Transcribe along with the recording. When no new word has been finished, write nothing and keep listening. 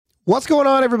What's going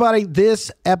on, everybody?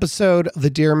 This episode of the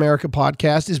Dear America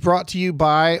podcast is brought to you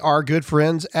by our good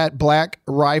friends at Black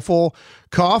Rifle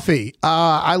Coffee.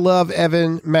 I love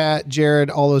Evan, Matt, Jared,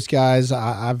 all those guys.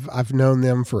 I've known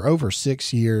them for over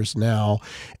 6 years now,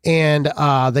 and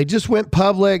they just went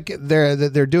public.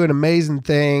 They're doing amazing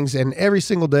things, and every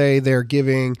single day they're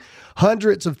giving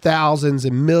hundreds of thousands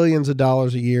and millions of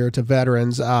dollars a year to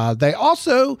veterans. They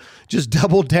also just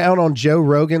doubled down on Joe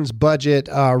Rogan's budget,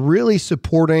 really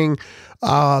supporting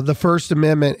the First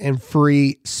Amendment and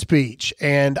free speech.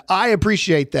 And I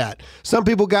appreciate that. Some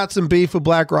people got some beef with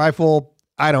Black Rifle.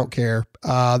 I don't care.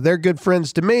 They're good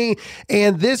friends to me.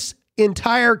 And this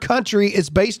entire country is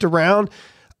based around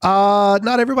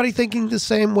not everybody thinking the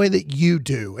same way that you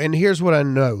do. And here's what I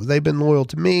know. They've been loyal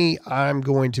to me. I'm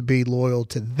going to be loyal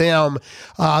to them.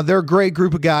 They're a great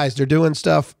group of guys. They're doing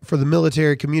stuff for the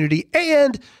military community,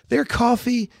 and their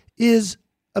coffee is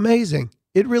amazing.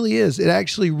 It really is. It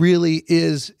actually really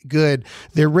is good.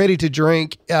 They're ready to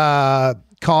drink.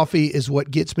 Coffee is what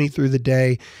gets me through the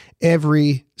day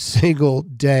every single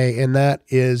day, and that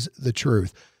is the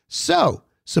truth. So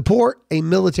support a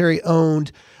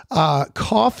military-owned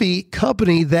coffee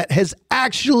company that has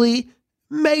actually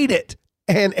made it.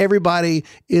 And everybody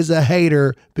is a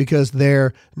hater because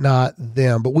they're not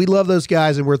them. But we love those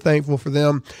guys, and we're thankful for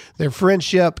them, their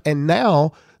friendship, and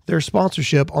now their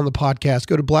sponsorship on the podcast.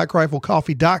 Go to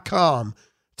blackriflecoffee.com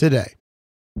today.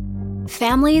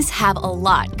 Families have a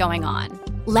lot going on.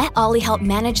 Let Ollie help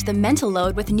manage the mental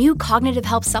load with new cognitive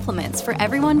help supplements for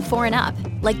everyone 4 and up,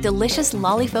 like delicious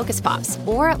Lolly Focus Pops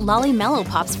or Lolly Mellow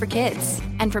Pops for kids.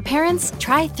 And for parents,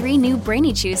 try 3 new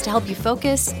Brainy Chews to help you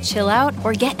focus, chill out,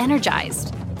 or get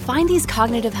energized. Find these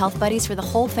cognitive health buddies for the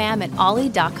whole fam at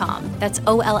ollie.com. That's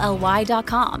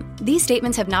OLLY.com. These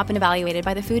statements have not been evaluated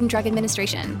by the Food and Drug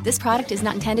Administration. This product is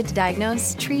not intended to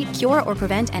diagnose, treat, cure, or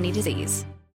prevent any disease.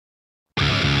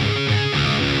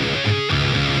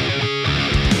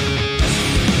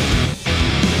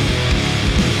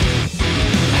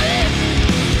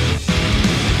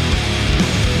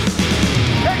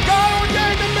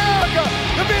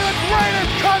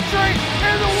 Country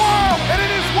in the world, and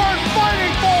it is worth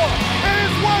fighting for. It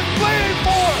is worth bleeding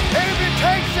for, and if it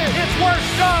takes it, it's worth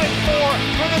dying for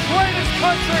the greatest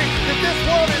country that this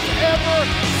world has ever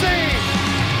seen.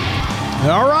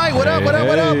 All right, what up?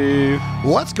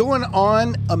 What's going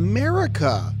on,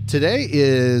 America? Today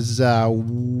is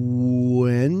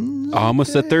Wednesday. I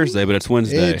almost said Thursday, but it's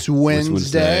Wednesday. It's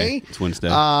Wednesday.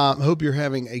 Hope you're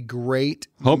having a great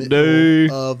Hump Day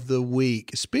of the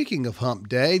week. Speaking of Hump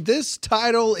Day, this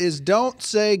title is Don't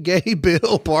Say Gay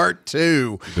Bill Part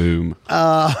 2. Boom.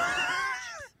 I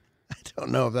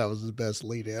don't know if that was the best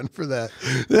lead-in for that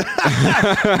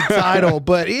title,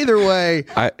 but either way.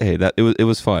 It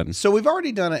was fun. So we've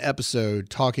already done an episode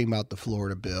talking about the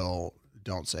Florida bill,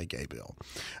 Don't Say Gay Bill.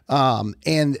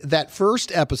 And that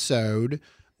first episode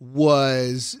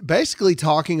was basically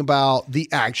talking about the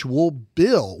actual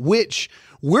bill, which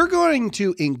we're going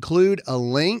to include a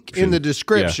link in the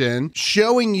description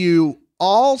showing you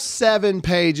all 7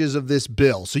 pages of this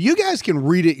bill. So you guys can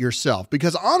read it yourself,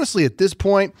 because honestly, at this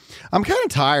point, I'm kind of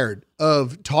tired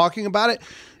of talking about it.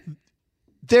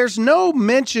 There's no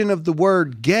mention of the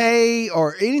word gay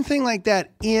or anything like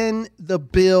that in the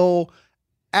bill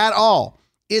at all.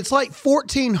 It's like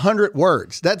 1,400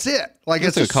 words. That's it. Like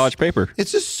it's a college paper.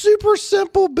 It's a super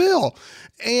simple bill.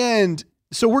 And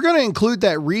so we're going to include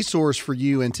that resource for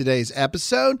you in today's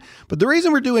episode. But the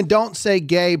reason we're doing Don't Say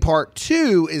Gay Part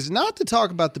 2 is not to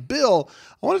talk about the bill.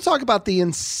 I want to talk about the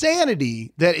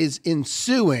insanity that is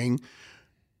ensuing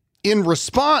in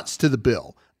response to the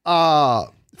bill.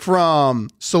 From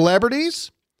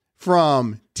celebrities,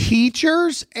 from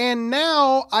teachers, and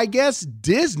now I guess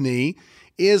Disney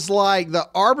is like the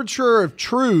arbiter of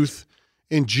truth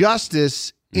and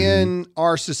justice in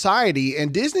our society.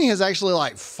 And Disney has actually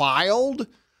like filed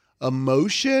a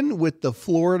motion with the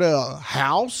Florida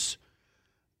House,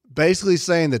 basically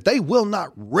saying that they will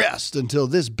not rest until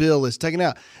this bill is taken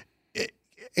out.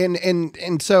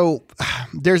 And so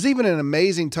there's even an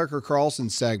amazing Tucker Carlson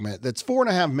segment that's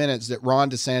 4.5 minutes that Ron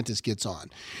DeSantis gets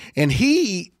on. And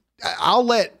I'll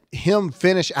let him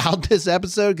finish out this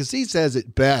episode because he says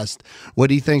it best what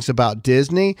he thinks about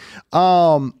Disney.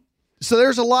 So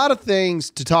there's a lot of things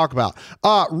to talk about.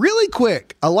 Really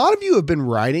quick, a lot of you have been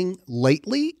writing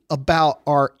lately about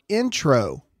our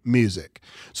intro music.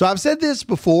 So I've said this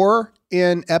before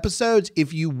in episodes.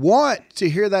 If you want to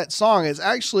hear that song, it's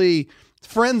actually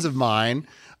friends of mine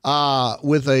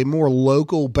with a more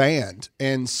local band.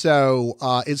 And so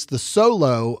it's the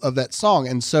solo of that song.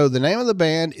 And so the name of the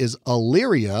band is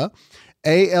Allyrya,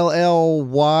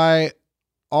 ALLYRYA.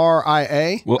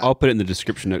 Ria. Well, I'll put it in the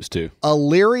description notes too.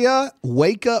 Illyria,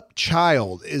 Wake Up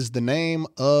Child is the name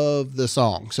of the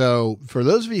song. So for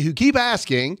those of you who keep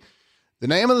asking, the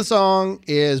name of the song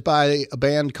is by a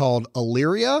band called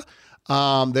Illyria.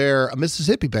 They're a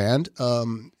Mississippi band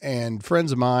and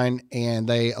friends of mine, and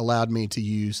they allowed me to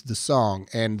use the song.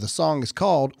 And the song is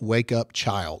called Wake Up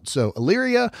Child. So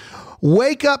Illyria,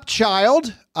 Wake Up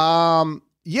Child.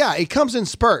 Yeah, it comes in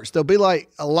spurts. There'll be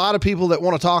like a lot of people that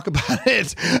want to talk about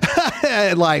it.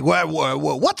 And like,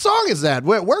 what song is that?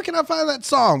 Where can I find that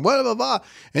song? Blah, blah, blah.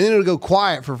 And then it'll go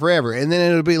quiet for forever. And then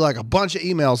it'll be like a bunch of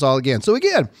emails all again. So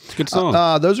again, It's a good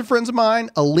song. those are friends of mine.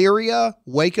 Illyria,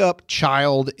 Wake Up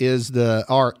Child is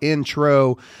our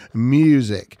intro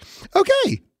music.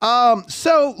 Okay.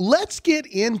 So let's get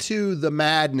into the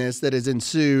madness that has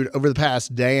ensued over the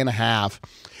past day and a half.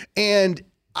 And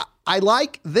I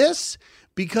like this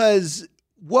because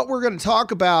what we're going to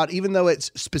talk about, even though it's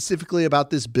specifically about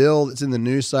this bill that's in the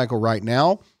news cycle right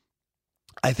now,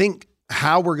 I think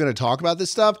how we're going to talk about this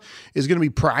stuff is going to be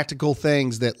practical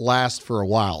things that last for a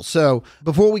while. So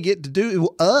before we get to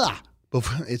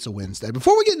it's a Wednesday.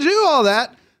 Before we get to do all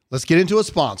that, let's get into a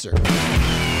sponsor.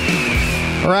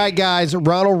 All right, guys,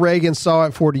 Ronald Reagan saw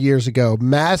it 40 years ago.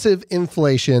 Massive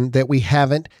inflation that we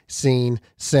haven't seen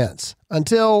since,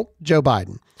 until Joe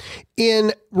Biden.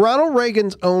 In Ronald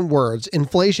Reagan's own words,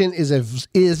 inflation is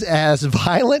as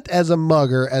violent as a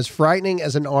mugger, as frightening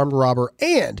as an armed robber,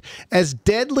 and as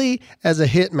deadly as a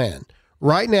hitman.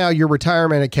 Right now, your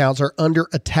retirement accounts are under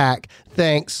attack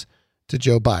thanks to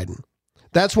Joe Biden.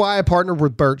 That's why I partnered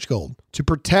with Birch Gold, to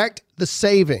protect the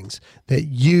savings that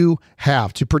you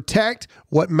have, to protect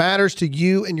what matters to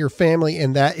you and your family,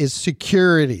 and that is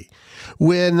security.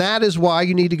 That is why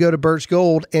you need to go to Birch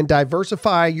Gold and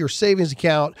diversify your savings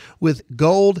account with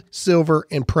gold, silver,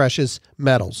 and precious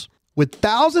metals. With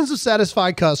thousands of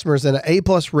satisfied customers and an A+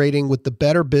 rating with the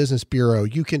Better Business Bureau,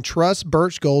 you can trust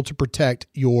Birch Gold to protect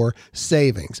your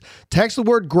savings. Text the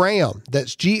word Graham,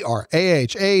 that's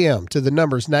GRAHAM, to the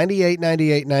numbers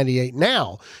 989898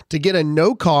 now to get a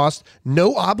no-cost,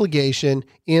 no-obligation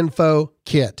info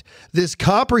kit. This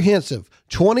comprehensive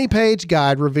 20-page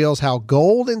guide reveals how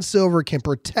gold and silver can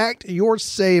protect your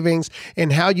savings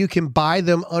and how you can buy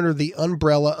them under the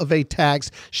umbrella of a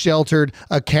tax-sheltered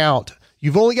account.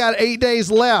 You've only got 8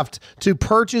 days left to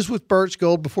purchase with Birch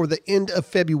Gold before the end of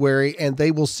February, and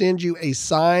they will send you a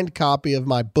signed copy of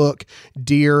my book,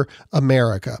 Dear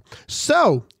America.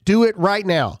 So do it right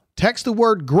now. Text the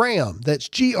word Graham, that's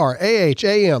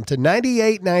GRAHAM, to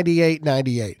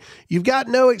 989898. You've got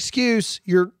no excuse.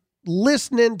 You're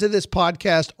listening to this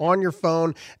podcast on your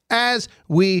phone as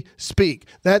we speak.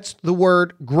 That's the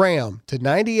word Graham to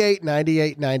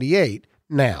 989898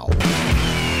 now.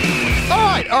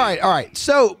 All right.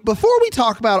 So before we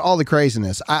talk about all the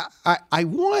craziness, I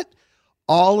want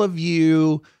all of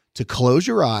you to close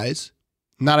your eyes.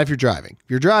 Not if you're driving. If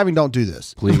you're driving, don't do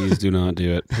this. Please do not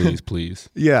do it. Please.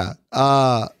 Yeah.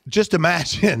 Just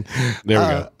imagine. There we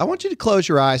go. I want you to close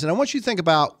your eyes, and I want you to think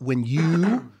about when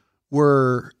you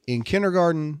were in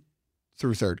kindergarten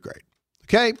through third grade.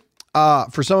 Okay?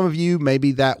 For some of you,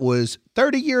 maybe that was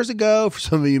 30 years ago. For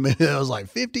some of you, maybe that was like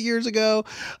 50 years ago.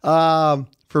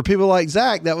 For people like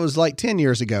Zach, that was like 10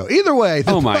 years ago. Either way.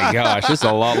 Oh my gosh, it's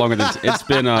a lot longer than it's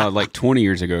been like 20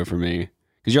 years ago for me.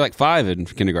 Because you're like 5 in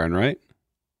kindergarten, right?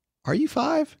 Are you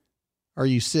 5? Are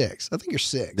you 6? I think you're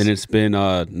 6. Then it's been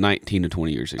 19 to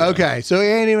 20 years ago. Okay, so he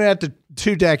ain't even at the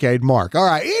 2-decade mark. All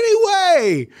right.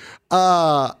 Anyway,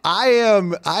 I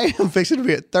am fixing to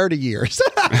be at 30 years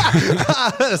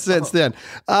since then.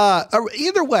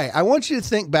 Either way, I want you to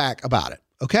think back about it.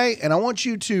 Okay. And I want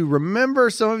you to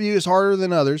remember, some of you it's harder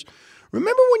than others.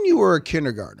 Remember when you were a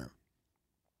kindergartner.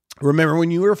 Remember when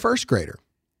you were a first grader,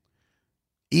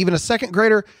 even a second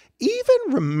grader,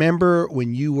 even remember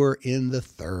when you were in the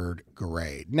third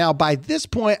grade. Now, by this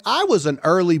point, I was an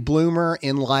early bloomer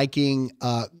in liking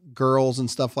girls and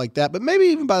stuff like that. But maybe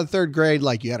even by the third grade,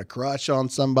 like you had a crush on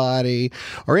somebody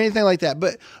or anything like that.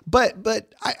 But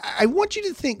I want you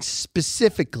to think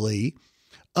specifically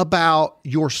about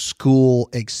your school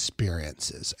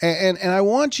experiences. And I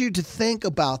want you to think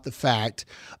about the fact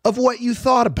of what you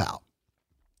thought about.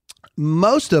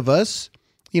 Most of us,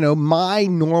 you know, my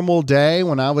normal day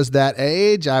when I was that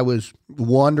age, I was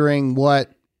wondering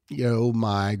what, you know,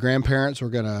 my grandparents were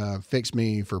going to fix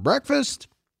me for breakfast.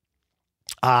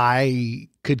 I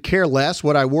could care less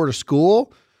what I wore to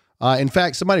school. In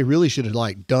fact, somebody really should have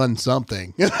like done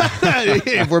something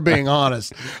if we're being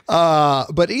honest.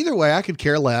 But either way, I could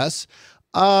care less.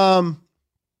 I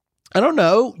don't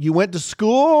know. You went to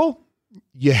school,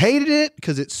 you hated it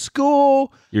because it's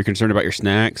school. You're concerned about your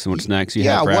snacks and what snacks you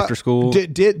have for after school.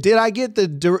 Did I get the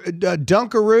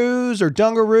Dunkaroos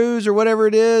or whatever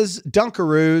it is,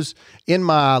 Dunkaroos in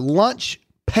my lunch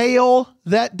pail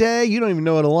that day? You don't even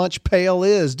know what a lunch pail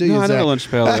is, do you? No, I know Zach? what a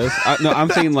lunch pail is. I'm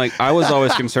thinking like I was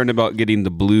always concerned about getting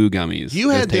the blue gummies. You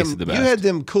had Those them. tasted the best. You had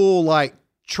them cool like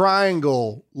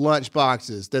triangle lunch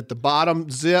boxes that the bottom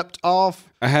zipped off.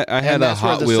 I had and a that's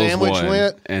where Hot the Wheels sandwich one,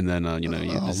 went? and then you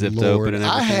Oh, zipped Lord. open and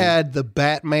everything. I had the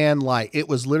Batman, like it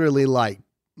was literally like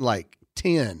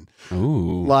 10.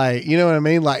 Ooh, Like, you know what I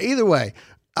mean? Like either way,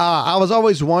 I was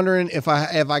always wondering if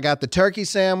I got the turkey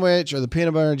sandwich or the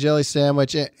peanut butter and jelly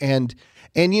sandwich, and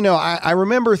you know, I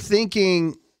remember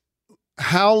thinking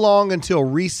how long until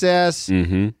recess,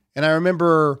 and I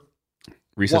remember.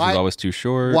 Recess was always too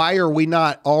short. Why are we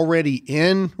not already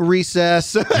in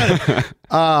recess?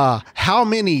 How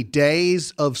many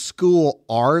days of school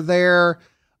are there?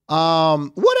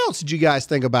 What else did you guys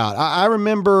think about? I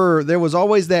remember there was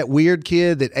always that weird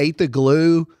kid that ate the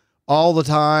glue all the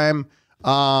time.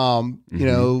 You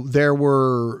know, there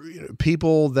were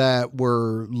people that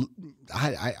were,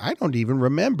 I don't even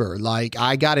remember. Like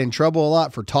I got in trouble a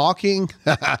lot for talking.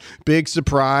 Big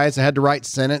surprise. I had to write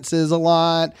sentences a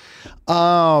lot.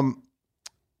 The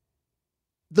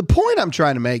point I'm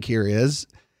trying to make here is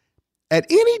at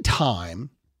any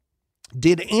time,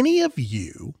 did any of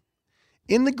you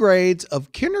in the grades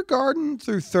of kindergarten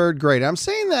through third grade, I'm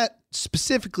saying that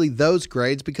specifically those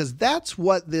grades because that's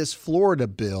what this Florida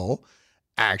bill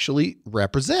actually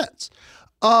represents.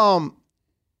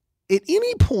 At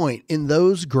any point in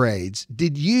those grades,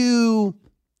 did you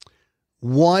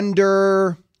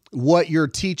wonder what your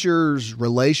teachers'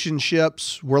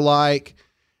 relationships were like?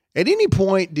 At any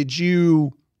point, did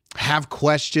you have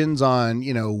questions on,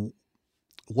 you know,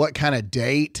 what kind of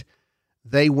date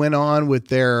they went on with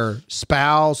their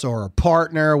spouse or a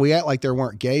partner? We act like there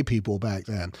weren't gay people back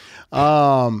then.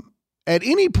 At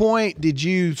any point, did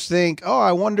you think, oh,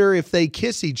 I wonder if they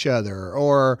kiss each other,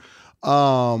 or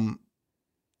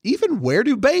even where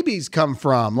do babies come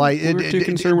from? Like, We're too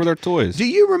concerned with our toys. do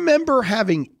you remember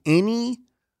having any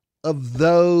of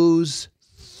those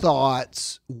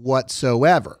thoughts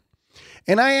whatsoever?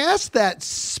 And I ask that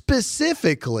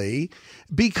specifically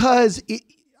because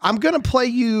I'm going to play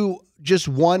you just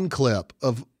one clip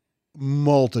of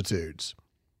multitudes.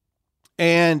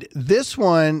 And this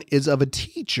one is of a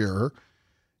teacher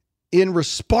in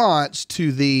response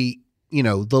to the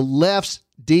left's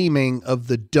deeming of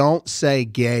the Don't Say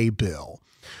Gay bill.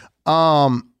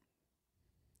 And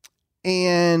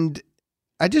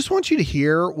I just want you to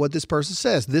hear what this person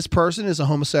says. This person is a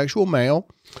homosexual male.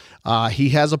 He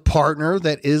has a partner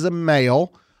that is a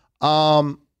male,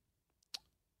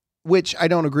 which I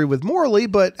don't agree with morally,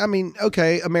 but I mean,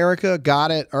 okay, America,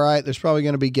 got it. All right. There's probably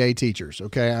going to be gay teachers.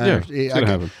 Okay.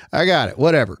 I got it.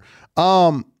 Whatever.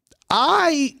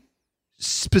 I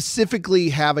specifically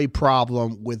have a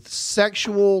problem with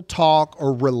sexual talk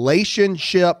or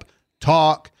relationship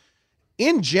talk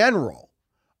in general.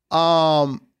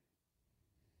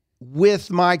 With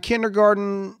my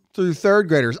kindergarten through third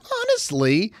graders,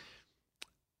 honestly,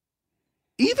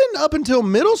 even up until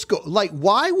middle school, like,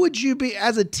 why would you be,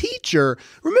 as a teacher,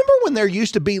 remember when there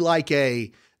used to be like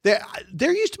there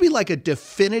used to be like a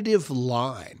definitive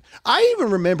line. I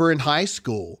even remember in high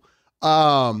school,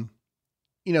 some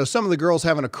of the girls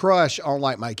having a crush on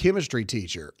like my chemistry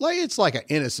teacher. Like, it's like an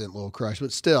innocent little crush,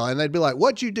 but still. And they'd be like,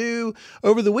 "What'd you do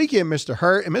over the weekend, Mr.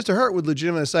 Hurt?" And Mr. Hurt would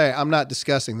legitimately say, "I'm not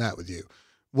discussing that with you.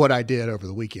 What I did over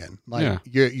the weekend. Like,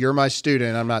 you're my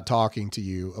student. I'm not talking to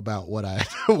you about what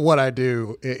I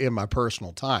do in my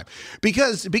personal time."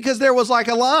 Because there was like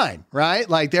a line, right?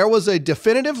 Like there was a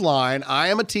definitive line. I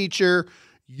am a teacher.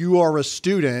 You are a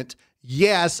student.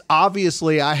 Yes,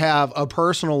 obviously I have a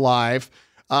personal life.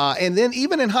 And then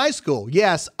even in high school,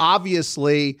 yes,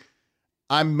 obviously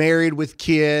I'm married with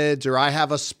kids, or I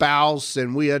have a spouse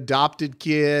and we adopted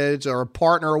kids, or a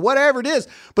partner, or whatever it is.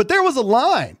 But there was a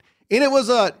line. And it was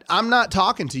I'm not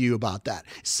talking to you about that.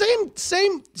 Same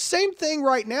thing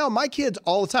right now. My kids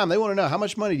all the time, they want to know, how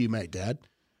much money do you make, Dad?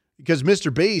 Because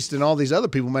Mr. Beast and all these other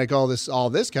people make all this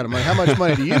kind of money. How much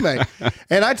money do you make?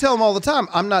 And I tell them all the time,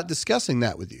 I'm not discussing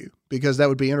that with you because that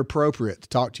would be inappropriate to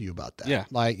talk to you about that. Yeah.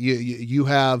 Like you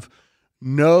have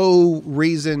no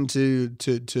reason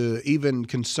to even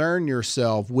concern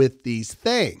yourself with these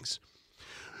things.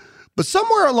 But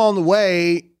somewhere along the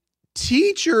way,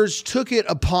 teachers took it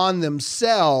upon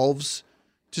themselves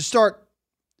to start.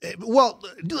 Well,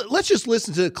 let's just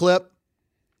listen to the clip.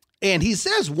 And he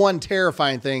says one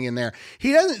terrifying thing in there.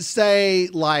 He doesn't say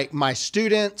like my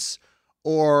students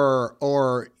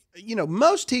or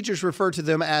most teachers refer to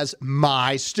them as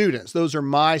my students. Those are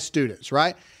my students,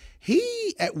 right?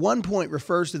 He at one point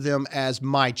refers to them as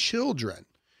my children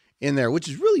in there, which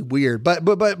is really weird. But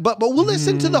we'll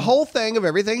listen to the whole thing of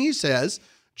everything he says,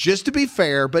 just to be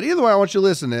fair. But either way, I want you to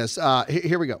listen to this.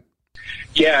 Here we go.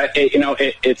 Yeah,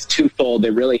 it's twofold.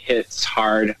 It really hits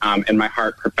hard in my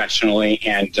heart, professionally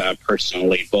and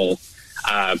personally, both.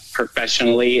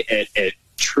 Professionally, it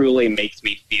truly makes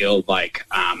me feel like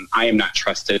I am not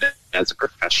trusted as a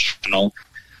professional.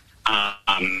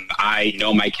 I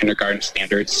know my kindergarten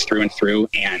standards through and through,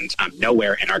 and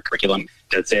nowhere in our curriculum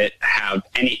does it have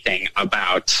anything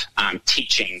about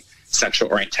teaching sexual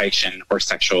orientation or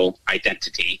sexual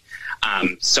identity.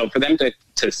 So for them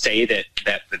to say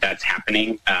that's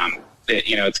happening,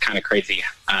 it's kind of crazy.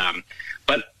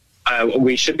 But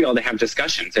we should be able to have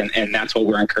discussions, and that's what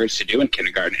we're encouraged to do in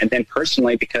kindergarten. And then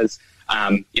personally, because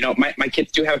my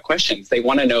kids do have questions. They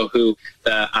want to know who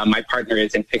my partner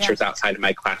is in pictures outside of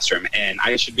my classroom, and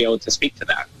I should be able to speak to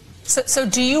that. So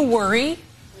do you worry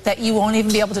that you won't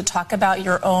even be able to talk about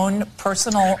your own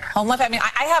personal home life? I mean,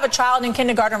 I have a child in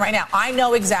kindergarten right now. I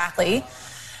know exactly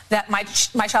that my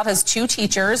child has 2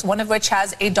 teachers, one of which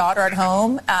has a daughter at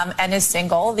home and is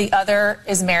single. The other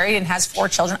is married and has 4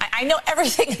 children. I know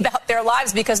everything about their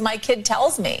lives because my kid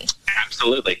tells me.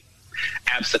 Absolutely.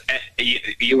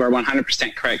 You are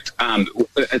 100% correct.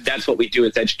 That's what we do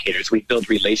as educators. We build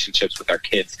relationships with our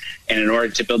kids. And in order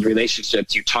to build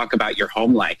relationships, you talk about your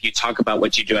home life. You talk about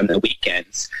what you do on the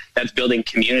weekends. That's building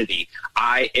community.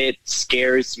 It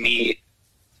scares me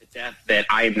to death that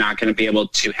I am not going to be able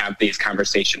to have these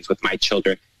conversations with my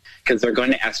children because they're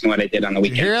going to ask me what I did on the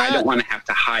weekend. I don't want to have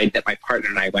to hide that my partner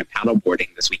and I went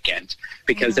paddleboarding this weekend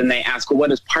because then they ask, well, what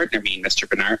does partner mean, Mr.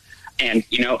 Bernard? And,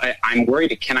 I'm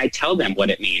worried. Can I tell them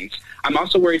what it means? I'm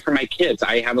also worried for my kids.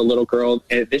 I have a little girl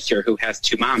this year who has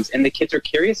 2 moms, and the kids are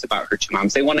curious about her 2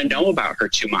 moms. They want to know about her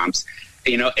 2 moms.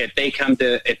 If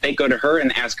they go to her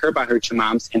and ask her about her 2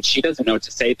 moms and she doesn't know what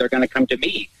to say, they're going to come to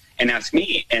me and ask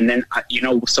me. And then,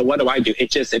 so what do?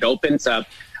 It opens up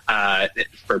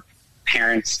for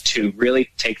parents to really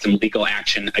take some legal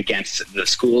action against the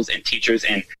schools and teachers.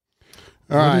 And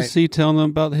what is he telling them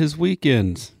about his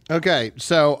weekends? Okay,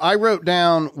 so I wrote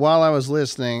down while I was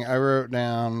listening,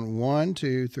 1,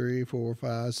 2, 3, 4,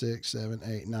 5, 6, 7,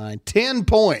 8, 9, 10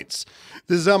 points.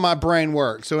 This is how my brain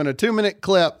works. So in a 2-minute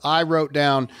clip, I wrote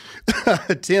down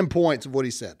 10 points of what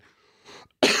he said.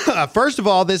 First of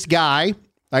all, this guy,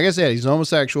 like I said, he's an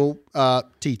homosexual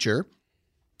teacher.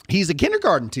 He's a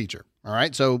kindergarten teacher. All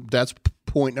right, so that's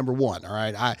point number 1. All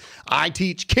right, I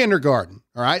teach kindergarten.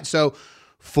 All right, so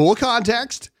full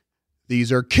context,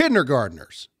 these are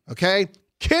kindergartners. Okay,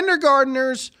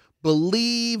 kindergartners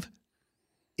believe,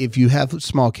 if you have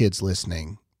small kids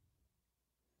listening,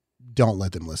 don't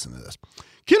let them listen to this.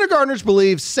 Kindergartners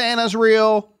believe Santa's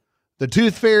real, the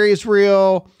Tooth Fairy is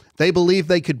real. They believe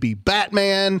they could be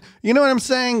Batman. You know what I'm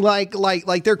saying? Like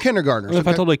they're kindergartners. Well, if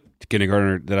I told a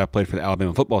kindergartner that I played for the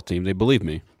Alabama football team, they believe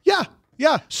me.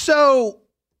 Yeah. So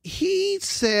he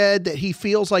said that he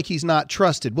feels like he's not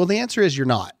trusted. Well, the answer is you're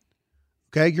not.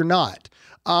 Okay, you're not.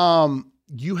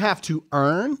 You have to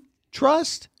earn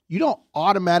trust. You don't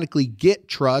automatically get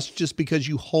trust just because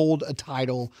you hold a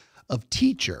title of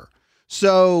teacher.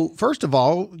 So first of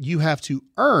all, you have to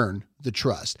earn the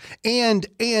trust. And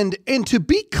to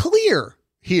be clear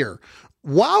here,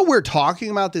 while we're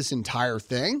talking about this entire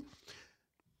thing,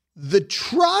 the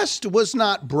trust was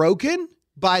not broken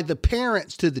by the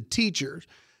parents to the teachers.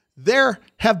 There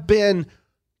have been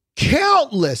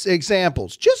countless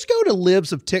examples. Just go to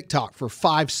Libs of TikTok for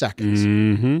 5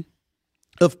 seconds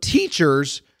of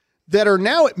teachers that are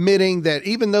now admitting that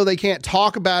even though they can't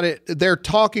talk about it, they're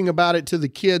talking about it to the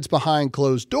kids behind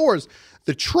closed doors.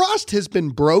 The trust has been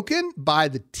broken by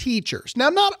the teachers. Now,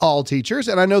 not all teachers,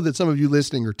 and I know that some of you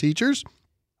listening are teachers,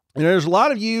 and there's a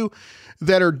lot of you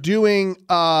that are doing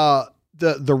the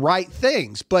right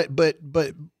things, but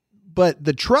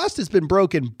the trust has been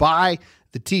broken by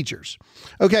the teachers.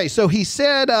 Okay, so he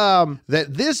said that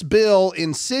this bill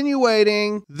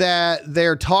insinuating that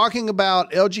they're talking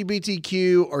about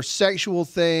LGBTQ or sexual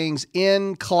things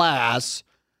in class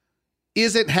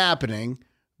isn't happening.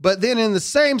 But then in the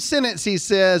same sentence, he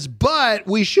says, but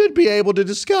we should be able to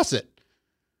discuss it.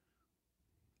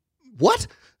 What?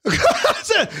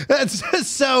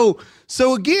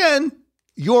 So again,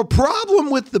 your problem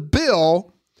with the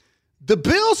bill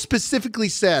specifically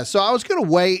says, so I was going to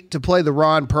wait to play the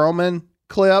Ron Perlman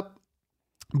clip,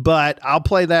 but I'll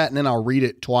play that and then I'll read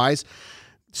it twice.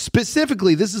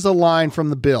 Specifically, this is a line from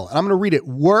the bill, and I'm going to read it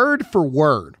word for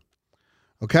word.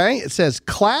 Okay, it says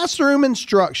classroom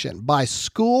instruction by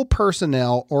school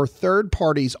personnel or third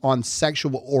parties on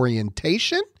sexual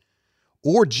orientation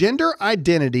or gender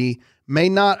identity may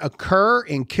not occur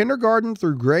in kindergarten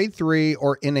through grade 3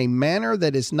 or in a manner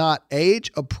that is not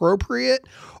age appropriate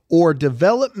or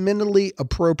developmentally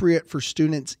appropriate for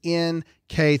students in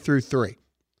K through 3.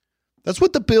 That's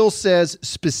what the bill says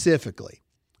specifically.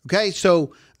 Okay,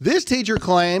 so this teacher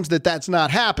claims that that's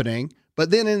not happening, but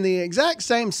then in the exact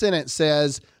same sentence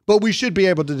says, but we should be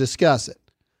able to discuss it.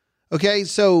 Okay,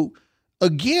 so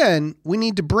again, we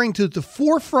need to bring to the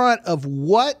forefront of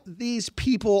what these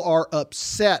people are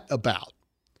upset about.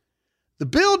 The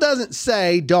bill doesn't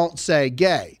say don't say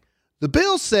gay. The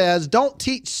bill says don't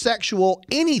teach sexual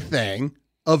anything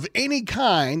of any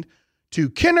kind to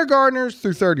kindergartners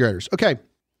through third graders. Okay,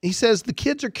 he says the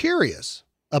kids are curious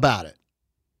about it.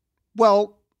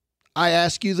 Well, I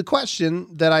ask you the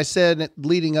question that I said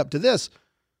leading up to this.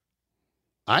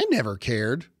 I never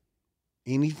cared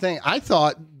anything. I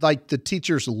thought like the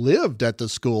teachers lived at the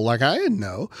school. Like I didn't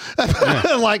know.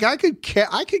 Like I could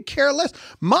care less.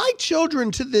 My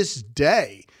children to this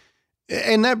day,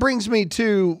 and that brings me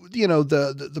to, you know,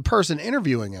 the person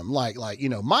interviewing him. Like, you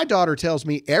know, my daughter tells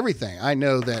me everything. I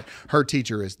know that her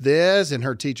teacher is this and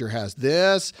her teacher has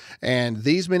this and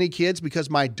these many kids because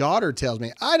my daughter tells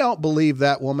me. I don't believe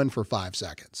that woman for 5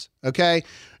 seconds. Okay.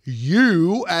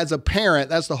 You as a parent,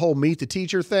 that's the whole meet the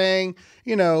teacher thing.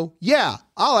 You know, yeah,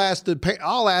 I'll ask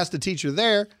the teacher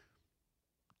there,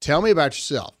 tell me about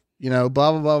yourself, you know,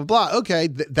 blah, blah, blah, blah. Okay.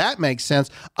 That makes sense.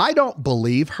 I don't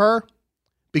believe her.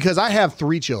 Because I have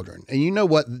 3 children, and you know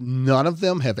what none of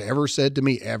them have ever said to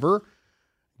me ever?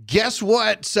 Guess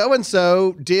what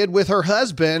so-and-so did with her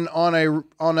husband on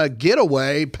a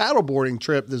getaway paddleboarding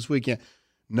trip this weekend?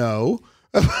 No.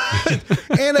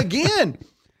 And again,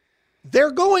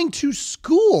 they're going to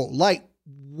school. Like,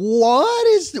 why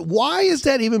is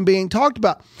that even being talked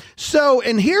about? So,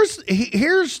 and here's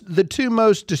the 2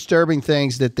 most disturbing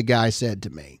things that the guy said to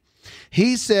me.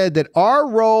 He said that our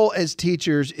role as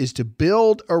teachers is to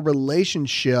build a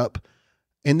relationship,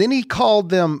 and then he called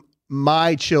them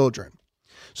my children.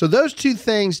 So those 2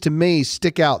 things to me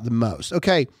stick out the most.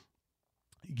 Okay,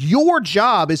 your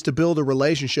job is to build a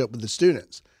relationship with the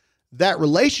students. That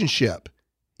relationship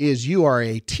is you are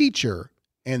a teacher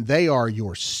and they are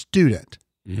your student.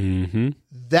 Mm-hmm.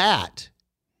 That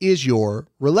is your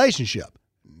relationship.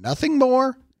 Nothing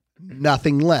more,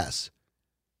 nothing less.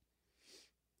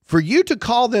 For you to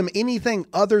call them anything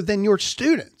other than your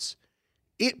students,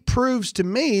 it proves to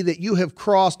me that you have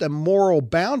crossed a moral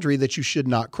boundary that you should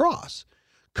not cross.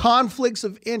 Conflicts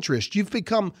of interest. You've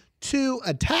become too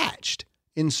attached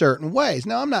in certain ways.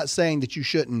 Now, I'm not saying that you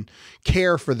shouldn't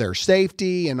care for their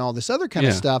safety and all this other kind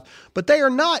of stuff, but they are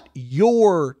not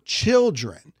your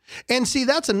children. And see,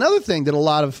 that's another thing that a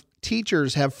lot of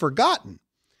teachers have forgotten.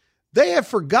 They have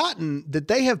forgotten that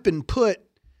they have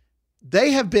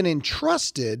been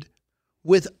entrusted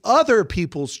with other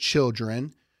people's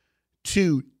children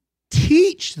to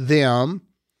teach them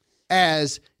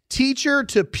as teacher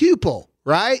to pupil,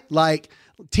 right? Like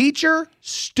teacher,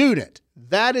 student.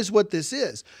 That is what this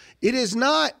is. It is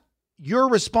not your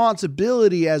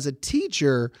responsibility as a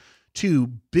teacher to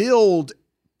build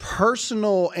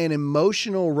personal and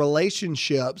emotional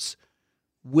relationships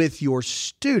with your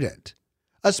student,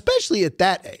 especially at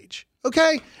that age.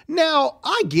 Okay. Now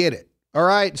I get it. All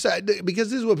right. So, because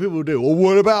this is what people do. Well,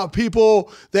 what about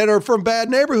people that are from bad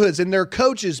neighborhoods and their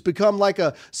coaches become like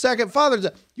a second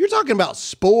father? You're talking about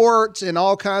sports and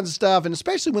all kinds of stuff. And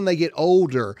especially when they get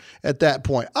older at that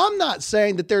point, I'm not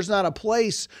saying that there's not a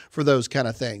place for those kind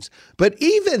of things, but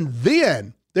even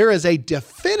then there is a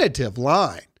definitive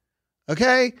line.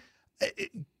 Okay.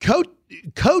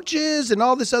 Coaches and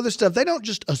all this other stuff, they don't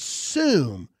just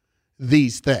assume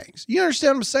these things. You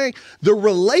understand what I'm saying? The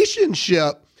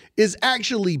relationship is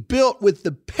actually built with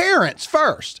the parents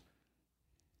first.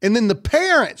 And then the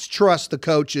parents trust the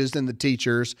coaches and the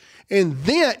teachers. And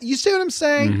then, you see what I'm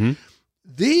saying? Mm-hmm.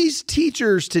 These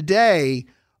teachers today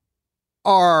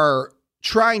are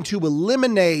trying to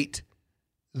eliminate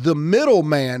the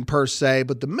middleman per se,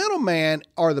 but the middleman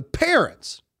are the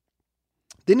parents.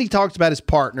 Then he talks about his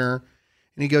partner.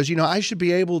 And he goes, you know, I should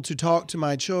be able to talk to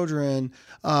my children,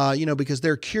 because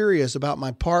they're curious about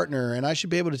my partner. And I should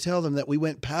be able to tell them that we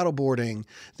went paddleboarding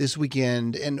this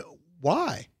weekend. And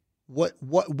why?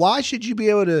 Why should you be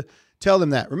able to tell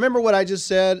them that? Remember what I just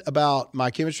said about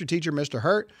my chemistry teacher, Mr.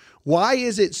 Hurt? Why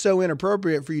is it so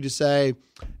inappropriate for you to say,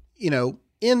 you know,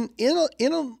 in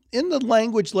the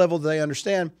language level that they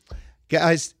understand,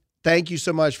 guys, thank you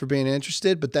so much for being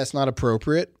interested, but that's not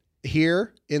appropriate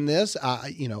here in this.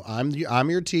 I'm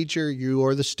your teacher. You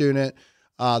are the student.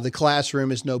 The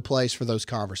classroom is no place for those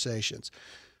conversations.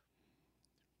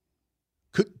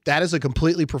 That is a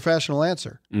completely professional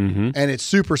answer. Mm-hmm. And it's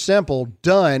super simple,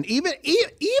 done. Even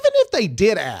if they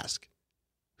did ask,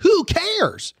 who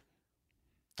cares?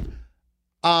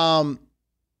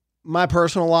 My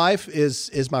personal life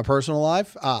is my personal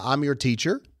life. I'm your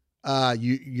teacher.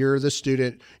 You're the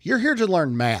student. You're here to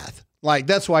learn math. Like,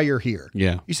 that's why you're here.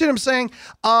 Yeah. You see what I'm saying?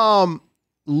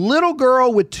 Little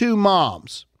girl with 2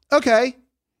 moms. Okay.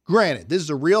 Granted, this is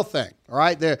a real thing. All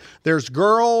right. There's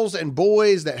girls and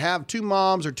boys that have 2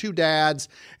 moms or 2 dads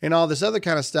and all this other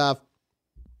kind of stuff.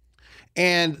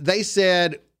 And they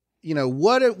said, you know,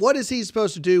 what is he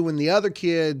supposed to do when the other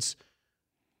kids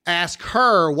ask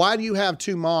her, why do you have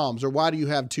 2 moms or why do you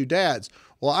have 2 dads?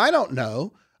 Well, I don't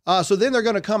know. So then they're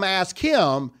going to come ask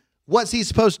him, what's he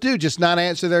supposed to do? Just not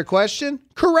answer their question?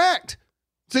 Correct.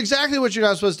 It's exactly what you're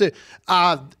not supposed to do.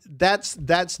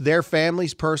 That's their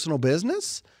family's personal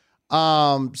business.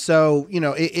 So, you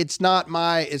know, it's not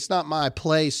my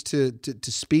place to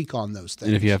speak on those things.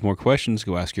 And if you have more questions,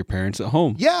 go ask your parents at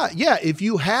home. Yeah. If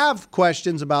you have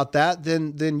questions about that,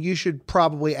 then you should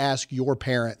probably ask your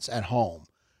parents at home.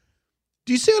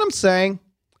 Do you see what I'm saying?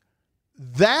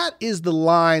 That is the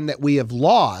line that we have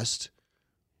lost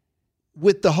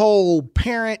with the whole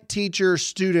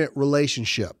parent-teacher-student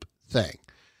relationship thing.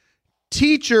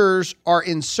 Teachers are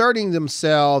inserting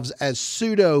themselves as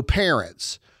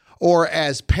pseudo-parents or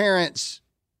as parents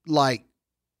like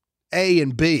A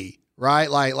and B, right?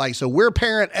 Like so we're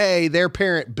parent A, they're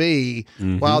parent B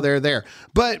while they're there.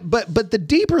 But the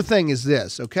deeper thing is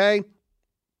this, okay?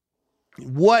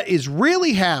 What is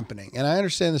really happening, and I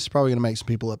understand this is probably going to make some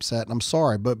people upset, and I'm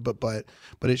sorry, but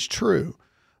it's true.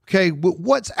 Okay,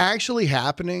 what's actually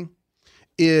happening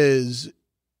is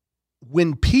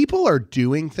when people are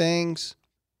doing things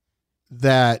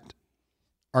that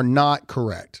are not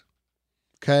correct.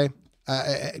 Okay,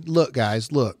 look,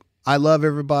 guys, look. I love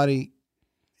everybody.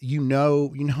 You know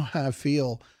how I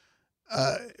feel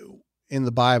in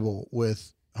the Bible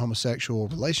with homosexual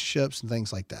relationships and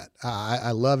things like that.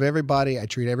 I love everybody. I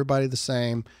treat everybody the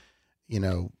same. You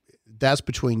know, that's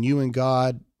between you and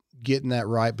God getting that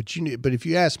right. But if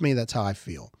you ask me, that's how I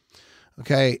feel.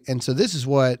 Okay. And so this is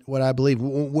what I believe.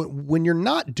 When you're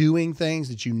not doing things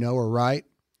that you know are right,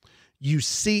 you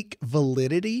seek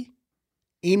validity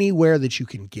anywhere that you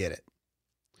can get it.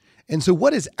 And so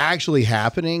what is actually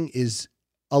happening is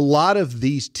a lot of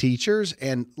these teachers,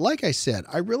 and like I said,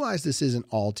 I realize this isn't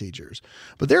all teachers,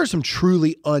 but there are some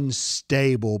truly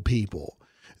unstable people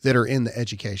that are in the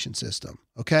education system,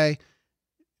 okay?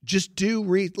 Just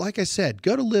like I said,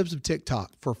 go to Libs of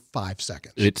TikTok for 5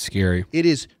 seconds. It's scary. It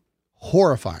is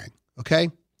horrifying, okay?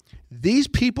 These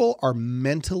people are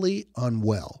mentally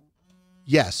unwell.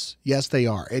 Yes, they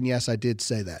are. And yes, I did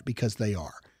say that because they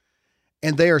are.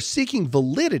 And they are seeking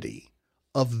validity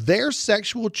of their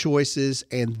sexual choices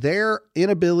and their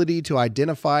inability to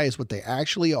identify as what they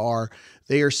actually are.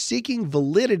 They are seeking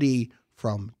validity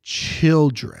from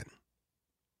children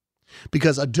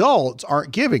because adults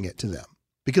aren't giving it to them,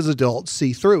 because adults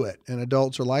see through it, and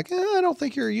adults are like, I don't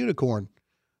think you're a unicorn.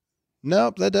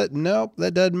 Nope, that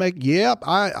doesn't make. Yep,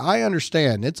 I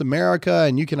understand. It's America,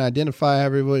 and you can identify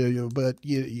everybody, but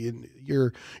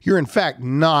you're in fact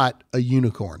not a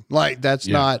unicorn. Like that's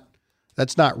not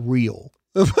real.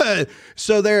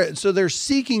 So they're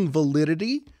seeking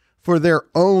validity for their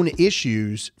own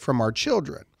issues from our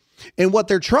children. And what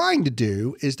they're trying to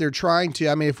do is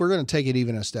if we're going to take it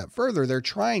even a step further, they're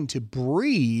trying to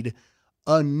breed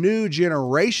a new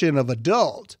generation of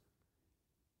adult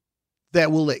that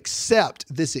will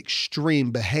accept this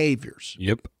extreme behaviors.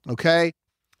 Yep. Okay.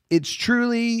 It's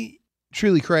truly,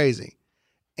 truly crazy.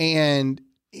 And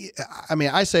I mean,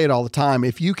 I say it all the time.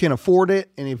 If you can afford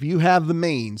it and if you have the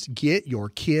means, get your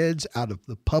kids out of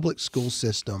the public school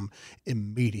system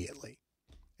immediately.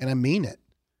 And I mean it.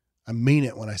 I mean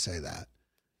it when I say that.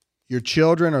 Your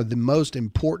children are the most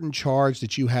important charge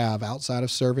that you have outside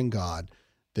of serving God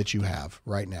that you have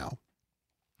right now.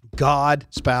 God,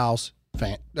 spouse,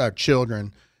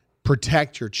 children,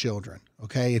 protect your children.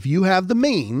 Okay. If you have the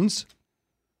means,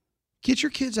 get your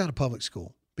kids out of public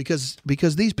school.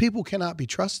 Because these people cannot be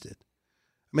trusted.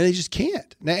 I mean, they just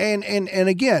can't. And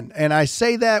again, and I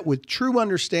say that with true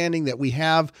understanding that we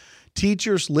have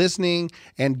teachers listening,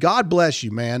 and God bless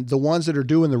you, man, the ones that are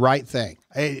doing the right thing.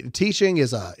 Teaching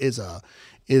is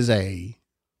a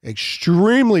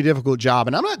extremely difficult job,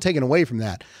 and I'm not taking away from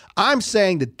that. I'm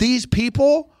saying that these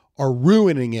people are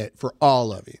ruining it for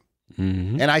all of you.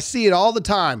 Mm-hmm. And I see it all the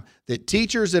time, that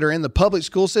teachers that are in the public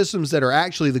school systems that are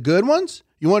actually the good ones,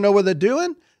 you want to know what they're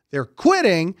doing? They're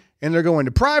quitting and they're going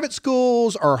to private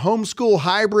schools or homeschool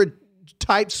hybrid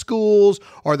type schools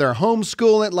or they're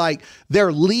homeschooling. Like,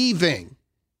 they're leaving.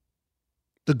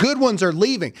 The good ones are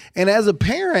leaving. And as a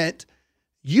parent,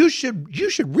 you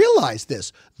should realize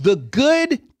this. The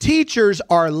good teachers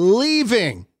are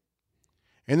leaving.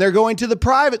 And they're going to the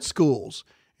private schools.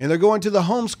 And they're going to the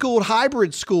homeschooled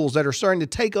hybrid schools that are starting to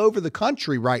take over the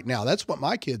country right now. That's what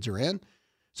my kids are in.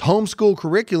 It's homeschool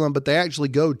curriculum, but they actually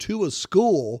go to a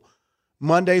school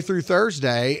Monday through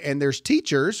Thursday, and there's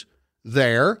teachers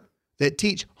there that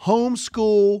teach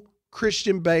homeschool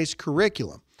Christian-based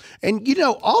curriculum. And, you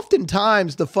know,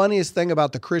 oftentimes the funniest thing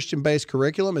about the Christian-based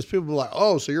curriculum is people are like,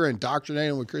 oh, so you're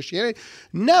indoctrinating with Christianity?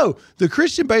 No, the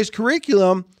Christian-based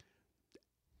curriculum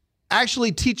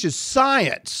actually teaches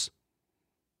science.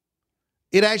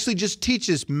 It actually just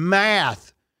teaches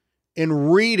math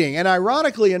and reading. And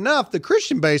ironically enough, the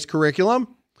Christian-based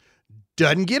curriculum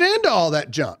doesn't get into all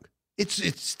that junk.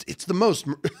 It's the most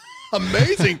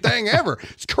amazing thing ever.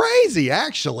 It's crazy,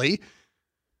 actually.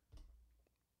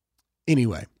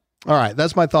 Anyway, all right,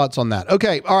 that's my thoughts on that.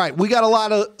 Okay, all right, we got a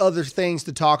lot of other things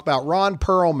to talk about. Ron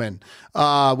Perlman,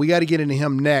 we got to get into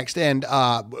him next. And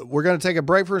we're going to take a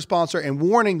break for a sponsor. And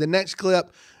warning, the next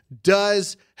clip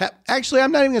does have, actually,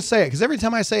 I'm not even going to say it because every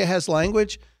time I say it has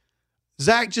language,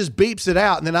 Zach just beeps it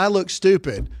out and then I look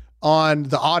stupid on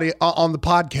the audio, on the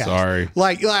podcast. Sorry.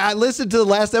 Like I listened to the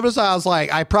last episode. I was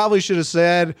like, I probably should have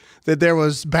said that there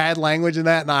was bad language in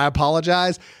that and I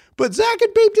apologize. But Zach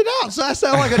had beeped it out, so I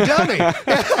sound like a dummy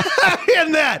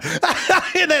in that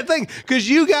thing. Because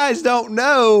you guys don't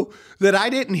know that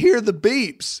I didn't hear the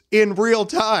beeps in real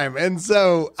time. And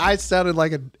so I sounded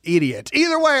like an idiot.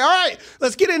 Either way, all right,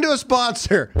 let's get into a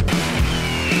sponsor.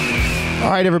 All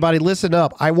right, everybody, listen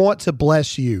up. I want to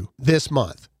bless you this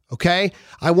month, okay?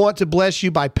 I want to bless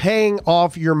you by paying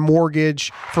off your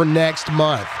mortgage for next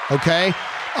month, okay?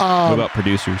 What about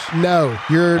producers? No,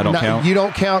 I don't count? You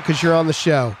don't count because you're on the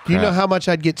show. You know how much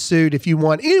I'd get sued if you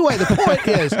won. Anyway, the point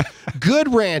is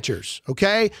Good Ranchers,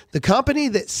 okay? The company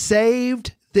that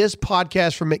saved this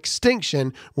podcast from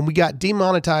extinction when we got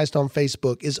demonetized on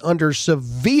Facebook is under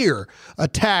severe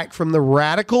attack from the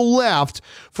radical left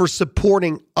for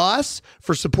supporting us,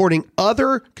 for supporting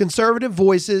other conservative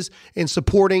voices, and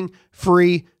supporting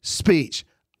free speech.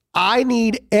 I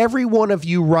need every one of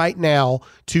you right now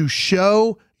to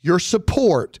show your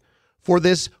support for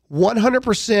this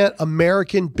 100%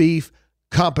 American beef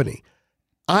company.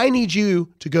 I need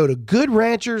you to go to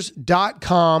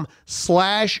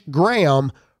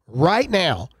goodranchers.com/Graham right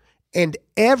now. And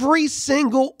every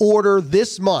single order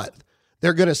this month,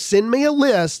 they're going to send me a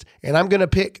list and I'm going to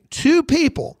pick 2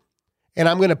 people and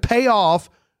I'm going to pay off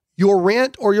your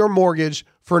rent or your mortgage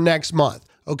for next month.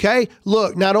 Okay?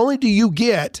 Look, not only do you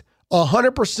get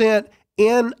 100%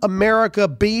 in America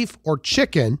beef or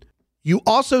chicken, you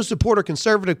also support a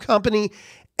conservative company,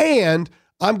 and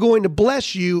I'm going to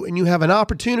bless you, and you have an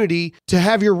opportunity to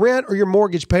have your rent or your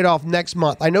mortgage paid off next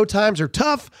month. I know times are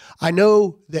tough. I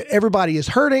know that everybody is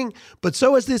hurting, but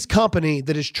so is this company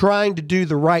that is trying to do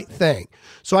the right thing.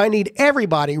 So I need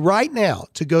everybody right now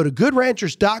to go to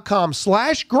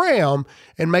goodranchers.com/Graham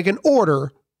and make an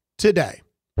order today.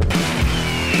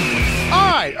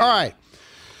 All right.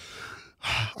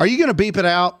 Are you going to beep it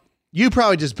out? You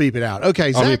probably just beep it out.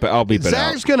 Okay, Zach, I'll beep it out.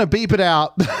 Zach's going to beep it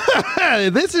out.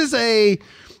 This is a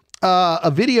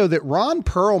video that Ron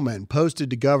Perlman posted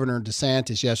to Governor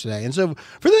DeSantis yesterday. And so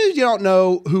for those of you who don't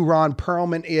know who Ron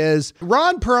Perlman is,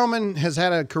 Ron Perlman has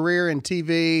had a career in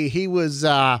TV. He was,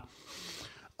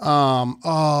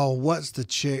 what's the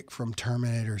chick from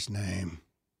Terminator's name?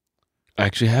 I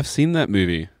actually have seen that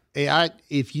movie.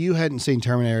 If you hadn't seen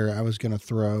Terminator, I was going to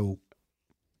throw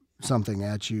something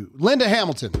at you. Linda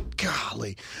Hamilton.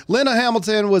 Golly. Linda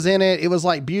Hamilton was in it. It was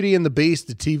like Beauty and the Beast,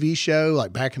 the TV show,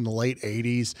 like back in the late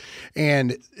 80s.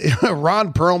 And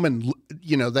Ron Perlman,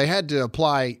 they had to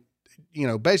apply,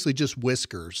 basically just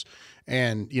whiskers.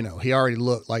 And, he already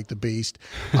looked like the Beast.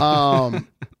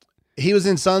 He was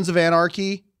in Sons of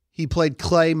Anarchy. He played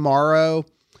Clay Morrow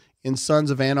in Sons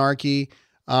of Anarchy.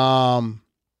 And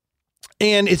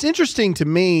it's interesting to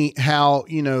me how,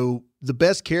 the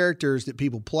best characters that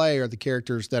people play are the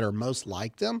characters that are most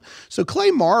like them. So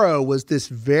Clay Morrow was this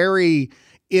very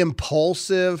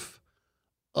impulsive,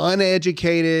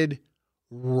 uneducated,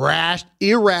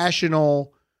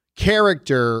 irrational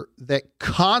character that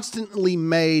constantly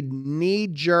made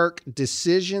knee-jerk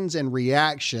decisions and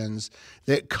reactions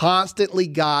that constantly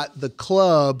got the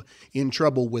club in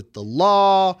trouble with the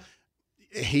law.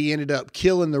 He ended up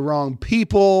killing the wrong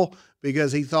people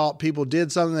because he thought people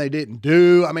did something they didn't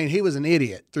do. I mean, he was an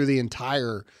idiot through the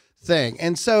entire thing.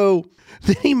 And so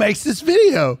then he makes this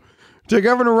video to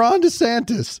Governor Ron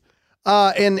DeSantis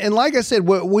And like I said,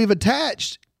 we've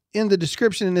attached in the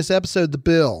description in this episode the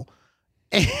bill,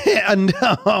 and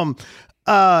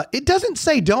it doesn't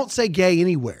say don't say gay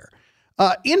anywhere.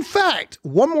 In fact,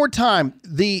 one more time,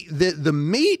 the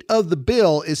meat of the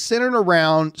bill is centered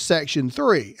around Section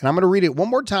 3, and I'm going to read it one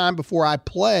more time before I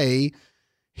play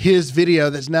his video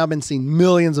that's now been seen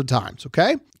millions of times.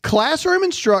 Okay. Classroom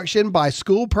instruction by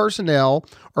school personnel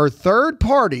or third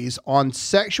parties on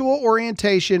sexual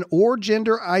orientation or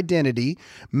gender identity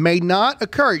may not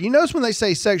occur. You notice when they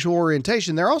say sexual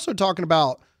orientation, they're also talking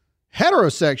about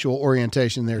heterosexual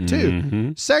orientation there too.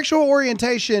 Mm-hmm. Sexual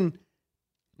orientation,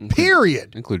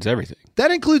 period. Includes everything.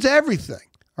 That includes everything.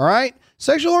 All right.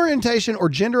 Sexual orientation or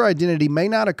gender identity may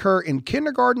not occur in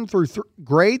kindergarten through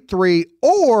grade 3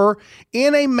 or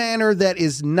in a manner that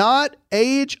is not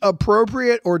age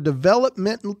appropriate or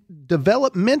developmentally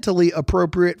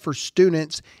appropriate for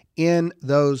students in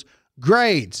those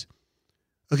grades.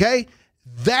 Okay.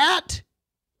 That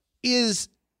is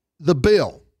the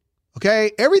bill.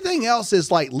 Okay. Everything else is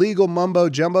like legal mumbo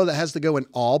jumbo that has to go in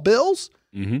all bills.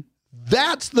 Mm-hmm.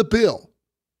 That's the bill.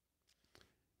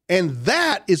 And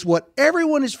that is what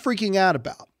everyone is freaking out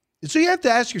about. And so you have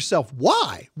to ask yourself,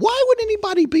 why? Why would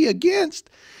anybody be against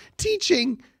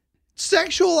teaching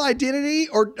sexual identity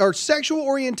or sexual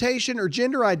orientation or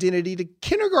gender identity to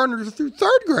kindergarten through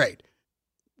third grade?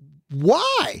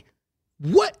 Why?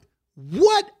 What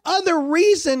other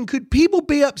reason could people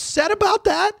be upset about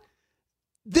that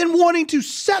than wanting to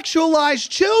sexualize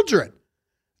children?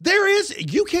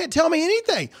 You can't tell me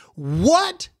anything.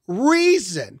 What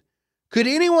reason could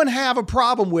anyone have a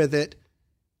problem with it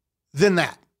than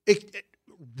that?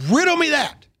 Riddle me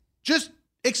that. Just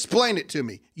explain it to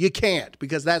me. You can't,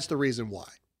 because that's the reason why.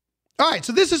 All right,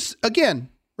 so this is, again,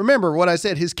 remember what I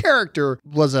said. His character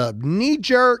was a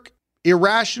knee-jerk,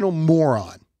 irrational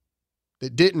moron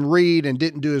that didn't read and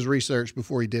didn't do his research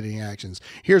before he did any actions.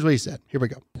 Here's what he said. Here we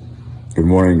go. Good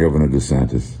morning, Governor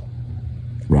DeSantis.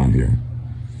 Ron here.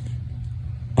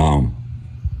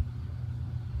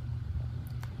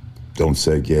 Don't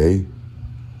say gay.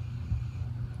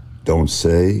 Don't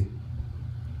say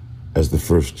as the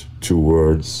first two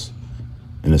words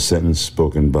in a sentence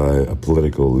spoken by a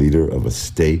political leader of a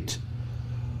state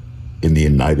in the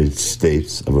United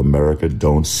States of America.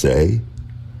 Don't say.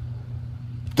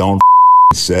 Don't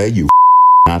say, you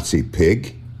Nazi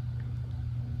pig.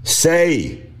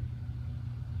 Say.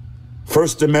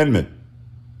 First Amendment.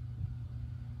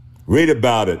 Read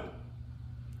about it.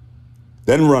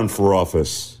 Then run for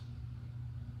office.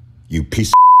 You piece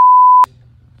of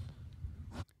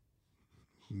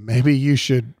Maybe you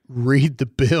should read the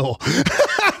bill.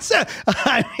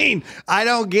 I mean, I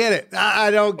don't get it.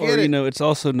 I don't get it. You know, it's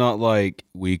also not like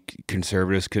we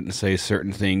conservatives couldn't say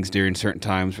certain things during certain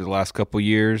times for the last couple of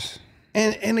years.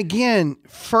 And again,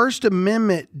 First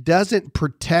Amendment doesn't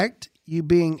protect you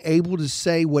being able to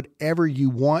say whatever you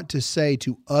want to say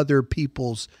to other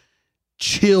people's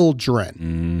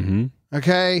children. Mm-hmm.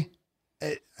 Okay?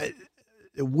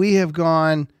 We have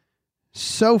gone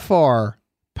so far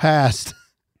past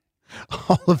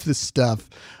all of this stuff.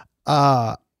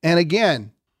 And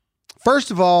again, first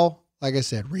of all, like I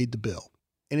said, read the bill.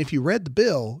 And if you read the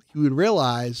bill, you would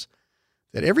realize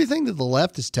that everything that the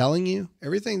left is telling you,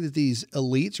 everything that these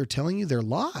elites are telling you, they're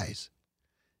lies.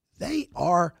 They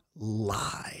are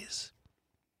lies.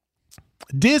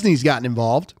 Disney's gotten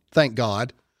involved, thank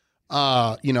God.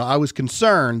 I was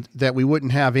concerned that we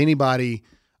wouldn't have anybody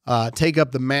take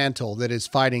up the mantle that is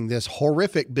fighting this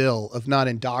horrific bill of not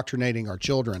indoctrinating our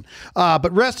children.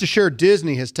 But rest assured,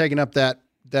 Disney has taken up that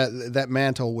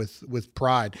mantle with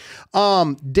pride.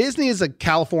 Disney is a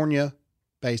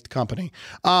California-based company.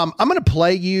 I'm going to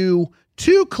play you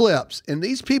 2 clips, and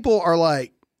these people are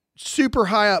like super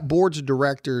high up boards of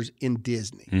directors in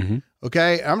Disney. Mm-hmm.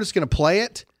 Okay, I'm just going to play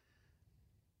it.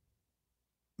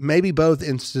 Maybe both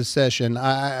in succession.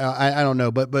 I don't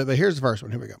know, but here's the first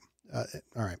one. Here we go. All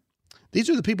right. These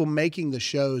are the people making the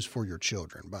shows for your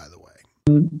children, by the way.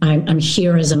 I'm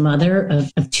here as a mother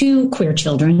of 2 queer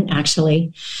children,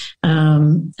 actually.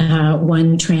 One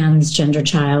transgender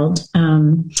child,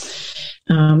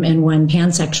 and one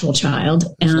pansexual child.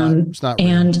 It's not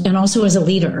real. And also as a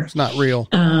leader. It's not real.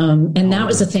 And that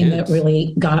was the thing that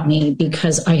really got me,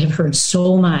 because I have heard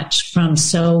so much from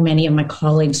so many of my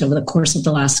colleagues over the course of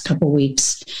the last couple of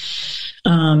weeks,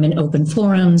 in open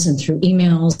forums and through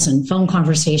emails and phone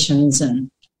conversations. And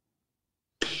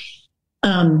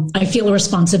I feel a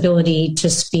responsibility to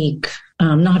speak,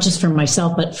 not just for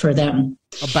myself, but for them.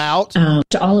 About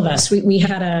to all of us. We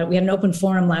had an open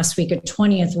forum last week at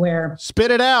 20th where spit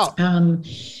it out.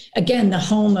 Again, the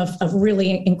home of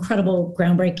really incredible,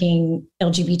 groundbreaking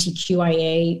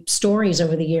LGBTQIA stories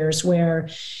over the years, where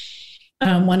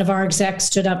one of our execs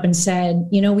stood up and said,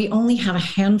 we only have a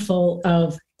handful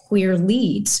of queer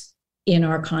leads in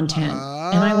our content.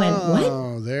 And I went, what?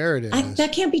 Oh, there it is.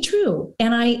 That can't be true.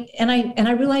 And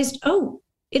I realized,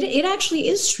 it actually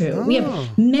is true. We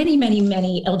have many, many,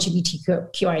 many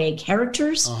LGBTQIA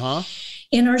characters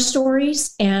in our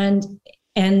stories, and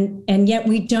yet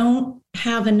we don't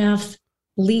have enough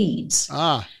leads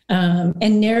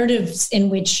and narratives in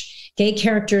which gay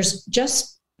characters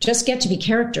just get to be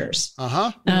characters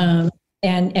and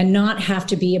not have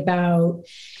to be about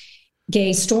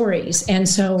gay stories. And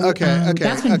so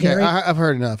that's been very... I've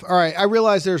heard enough. All right. I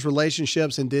realize there's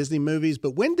relationships in Disney movies,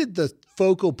 but when did the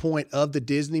focal point of the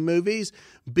Disney movies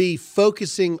be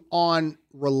focusing on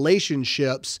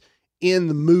relationships in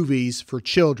the movies for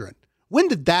children? When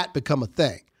did that become a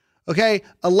thing? Okay.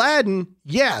 Aladdin,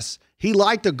 yes, he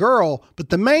liked a girl, but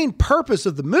the main purpose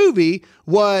of the movie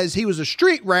was he was a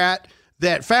street rat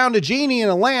that found a genie in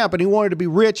a lamp and he wanted to be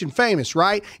rich and famous,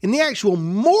 right? And the actual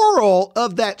moral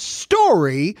of that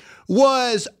story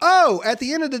was, at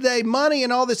the end of the day, money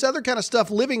and all this other kind of stuff,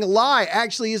 living a lie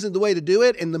actually isn't the way to do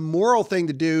it. And the moral thing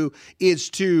to do is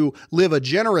to live a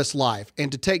generous life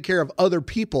and to take care of other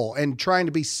people, and trying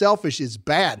to be selfish is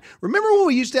bad. Remember when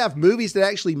we used to have movies that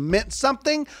actually meant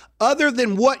something other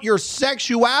than what your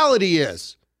sexuality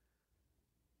is?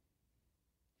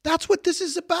 That's what this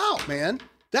is about, man.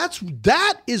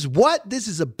 That is what this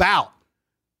is about.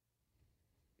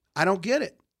 I don't get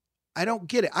it. I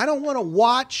don't want to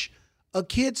watch a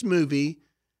kid's movie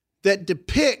that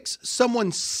depicts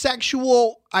someone's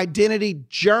sexual identity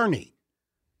journey.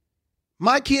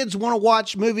 My kids want to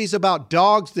watch movies about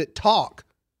dogs that talk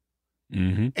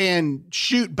and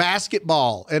shoot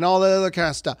basketball and all that other kind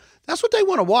of stuff. That's what they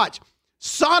want to watch.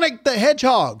 Sonic the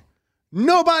Hedgehog.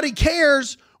 Nobody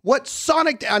cares what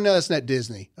Sonic... I know that's not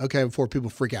Disney, okay, before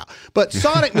people freak out. But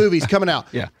Sonic movies coming out.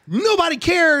 Yeah. Nobody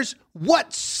cares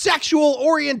what sexual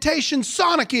orientation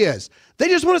Sonic is. They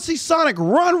just want to see Sonic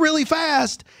run really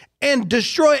fast and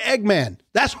destroy Eggman.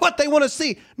 That's what they want to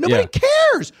see. Nobody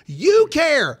cares. You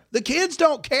care. The kids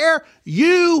don't care.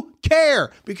 You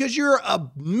care because you're a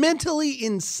mentally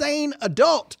insane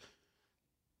adult.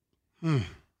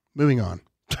 Moving on.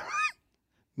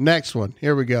 Next one.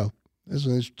 Here we go. This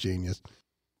one is genius.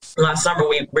 Last summer,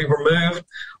 we removed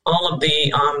all of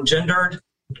the gendered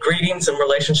greetings in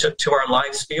relationship to our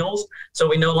lives feels. So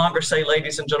we no longer say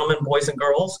ladies and gentlemen, boys and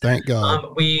girls. Thank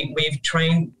God. We've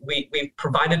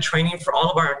provided training for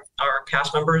all of our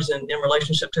cast members in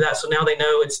relationship to that. So now they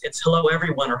know it's hello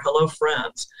everyone or hello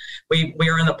friends. We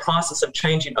are in the process of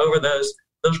changing over those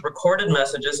recorded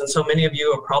messages. And so many of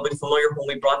you are probably familiar when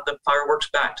we brought the fireworks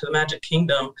back to the Magic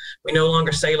Kingdom. We no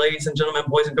longer say ladies and gentlemen,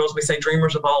 boys and girls. We say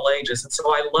dreamers of all ages. And so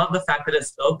I love the fact that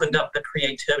it's opened up the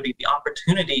creativity, the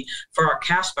opportunity for our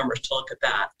cast members to look at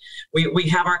that. We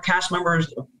have our cast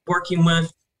members working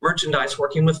with merchandise,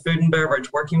 working with food and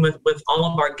beverage, working with all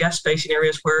of our guest-facing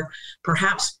areas where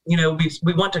perhaps,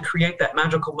 we want to create that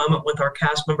magical moment with our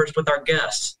cast members, with our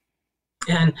guests.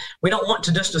 And we don't want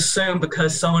to just assume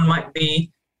because someone might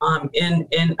be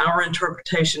in our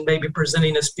interpretation, maybe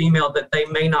presenting as female, that they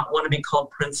may not want to be called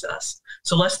princess.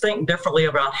 So let's think differently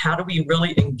about how do we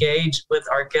really engage with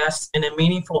our guests in a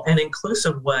meaningful and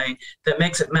inclusive way that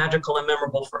makes it magical and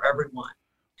memorable for everyone.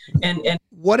 And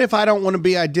what if I don't want to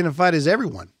be identified as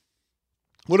everyone?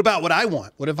 What about what I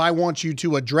want? What if I want you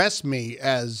to address me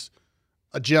as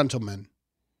a gentleman,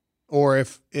 or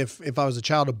if I was a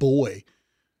child, a boy?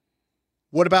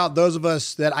 What about those of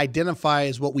us that identify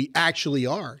as what we actually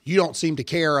are? You don't seem to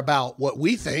care about what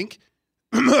we think.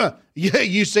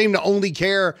 You seem to only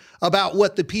care about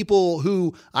what the people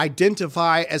who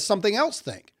identify as something else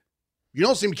think. You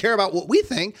don't seem to care about what we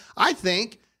think. I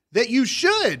think that you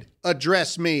should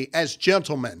address me as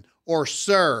gentleman or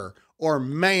sir or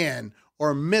man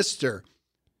or mister.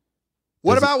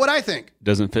 What about what I think?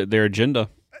 Doesn't fit their agenda.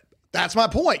 That's my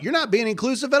point. You're not being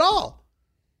inclusive at all.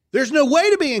 There's no way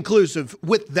to be inclusive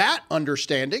with that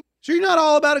understanding. So you're not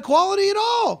all about equality at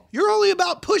all. You're only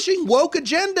about pushing woke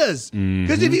agendas.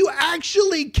 Because if you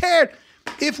actually cared,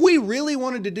 if we really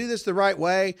wanted to do this the right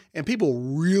way and people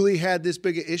really had this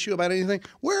big an issue about anything,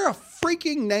 wear a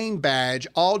freaking name badge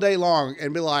all day long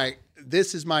and be like,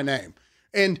 this is my name.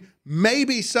 And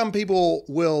maybe some people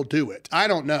will do it. I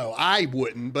don't know. I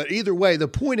wouldn't. But either way, the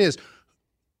point is,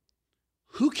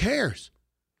 who cares?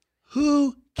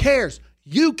 Who cares?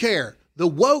 You care. The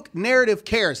woke narrative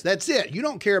cares. That's it. You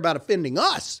don't care about offending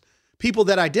us people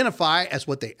that identify as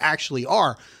what they actually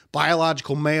are,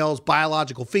 biological males,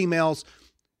 biological females.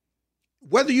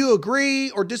 Whether you agree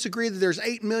or disagree that there's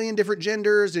 8 million different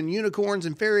genders and unicorns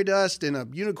and fairy dust and a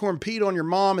unicorn peed on your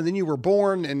mom and then you were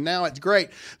born and now it's great.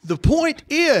 The point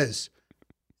is,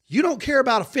 you don't care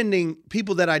about offending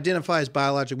people that identify as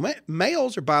biological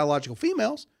males or biological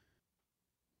females.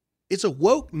 It's a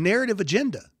woke narrative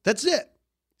agenda. That's it.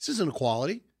 This isn't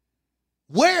equality.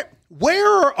 Where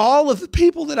are all of the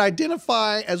people that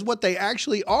identify as what they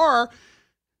actually are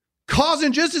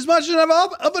causing just as much of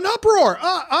an uproar?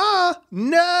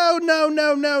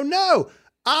 No.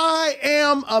 I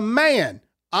am a man.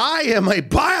 I am a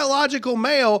biological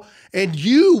male, and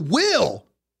you will.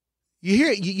 You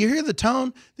hear the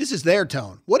tone? This is their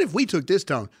tone. What if we took this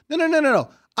tone? No.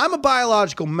 I'm a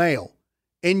biological male,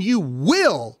 and you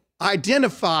will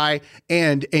identify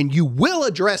and you will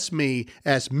address me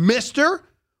as Mr.,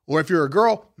 or if you're a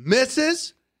girl,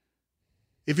 Mrs.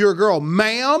 If you're a girl,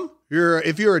 ma'am.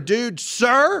 If you're a dude,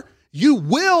 sir. You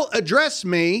will address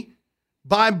me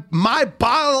by my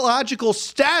biological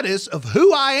status of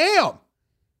who I am.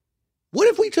 What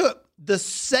if we took the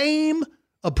same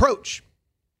approach?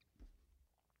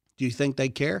 Do you think they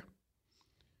care?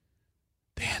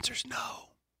 The answer is no.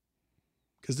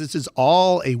 Because this is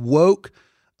all a woke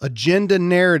agenda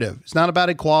narrative. It's not about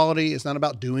equality. It's not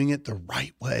about doing it the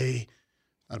right way.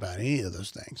 Not about any of those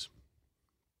things.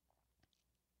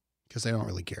 Because they don't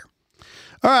really care.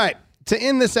 All right. To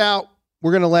end this out,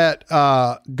 we're going to let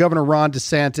Governor Ron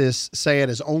DeSantis say it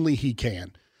as only he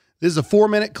can. This is a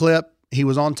 4-minute clip. He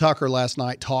was on Tucker last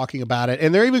night talking about it.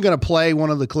 And they're even going to play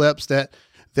one of the clips that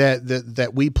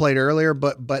we played earlier.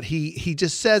 But he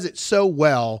just says it so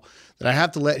well that I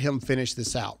have to let him finish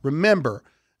this out. Remember,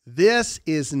 this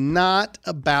is not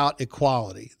about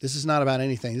equality. This is not about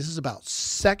anything. This is about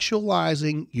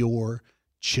sexualizing your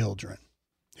children.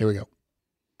 Here we go.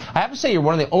 I have to say, you're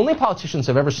one of the only politicians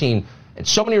I've ever seen, and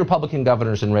so many Republican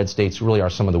governors in red states really are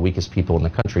some of the weakest people in the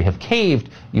country, have caved.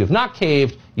 You have not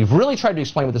caved. You've really tried to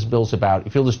explain what this bill's about.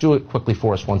 If you'll just do it quickly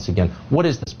for us once again. What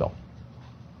is this bill?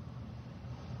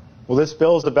 Well, this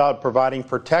bill is about providing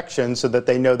protection so that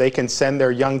they know they can send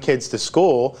their young kids to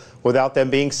school without them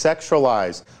being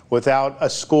sexualized, without a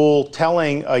school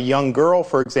telling a young girl,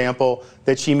 for example,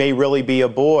 that she may really be a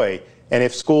boy. And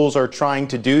if schools are trying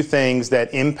to do things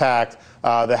that impact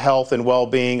the health and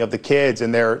well-being of the kids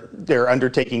and they're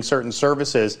undertaking certain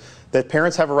services, that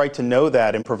parents have a right to know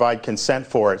that and provide consent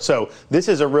for it. So this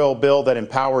is a real bill that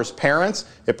empowers parents,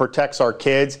 it protects our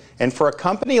kids, and for a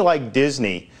company like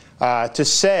Disney, to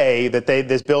say that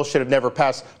this bill should have never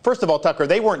passed. First of all, Tucker,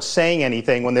 they weren't saying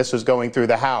anything when this was going through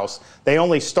the House. They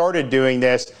only started doing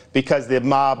this because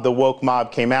the woke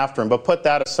mob came after them. But put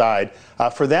that aside,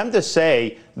 for them to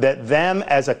say that them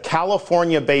as a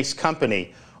California-based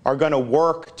company are going to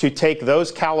work to take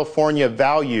those California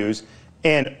values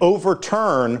and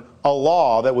overturn a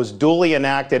law that was duly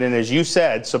enacted and, as you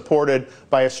said, supported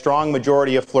by a strong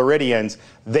majority of Floridians,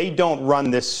 they don't run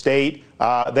this state.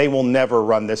 They will never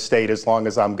run this state as long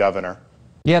as I'm governor.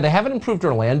 Yeah, they haven't improved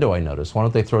Orlando, I noticed. Why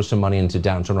don't they throw some money into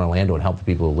downtown Orlando and help the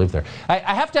people who live there?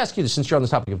 I have to ask you this, since you're on the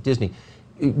topic of Disney.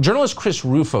 Journalist Chris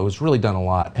Rufo, who's really done a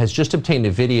lot, has just obtained a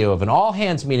video of an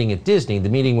all-hands meeting at Disney. The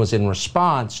meeting was in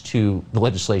response to the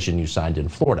legislation you signed in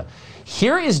Florida.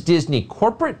 Here is Disney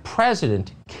corporate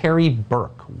president Carrie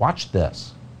Burke. Watch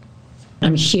this.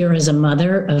 I'm here as a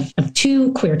mother of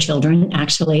 2 queer children,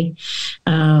 actually,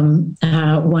 one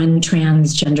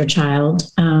transgender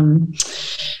child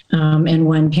and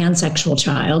one pansexual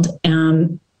child.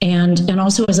 And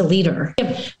also as a leader. We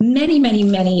have many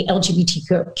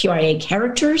LGBTQIA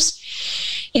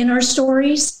characters in our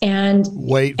stories, and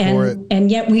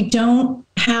yet we don't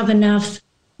have enough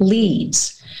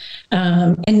leads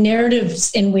and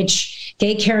narratives in which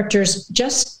gay characters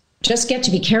just get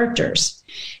to be characters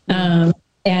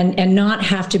and not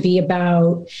have to be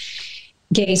about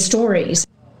gay stories.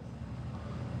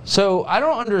 So I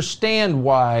don't understand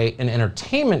why an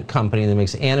entertainment company that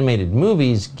makes animated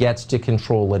movies gets to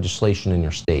control legislation in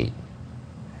your state.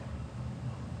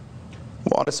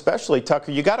 Well, especially,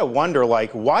 Tucker, you got to wonder,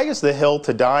 why is the hill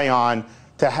to die on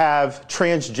to have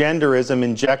transgenderism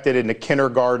injected into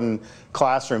kindergarten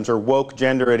classrooms or woke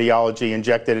gender ideology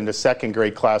injected into second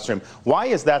grade classroom? Why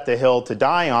is that the hill to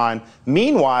die on?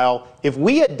 Meanwhile, if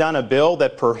we had done a bill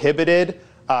that prohibited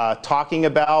talking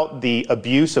about the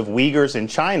abuse of Uyghurs in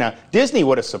China, Disney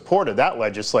would have supported that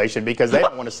legislation because they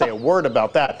don't want to say a word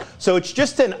about that. So it's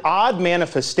just an odd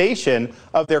manifestation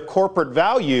of their corporate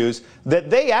values that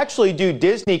they actually do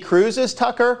Disney cruises,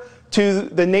 Tucker, to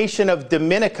the nation of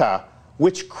Dominica,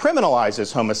 which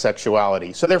criminalizes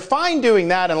homosexuality. So they're fine doing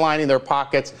that and lining their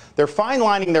pockets. They're fine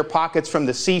lining their pockets from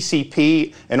the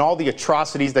CCP and all the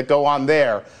atrocities that go on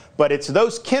there. But it's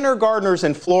those kindergartners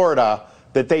in Florida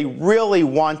that they really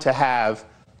want to have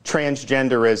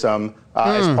transgenderism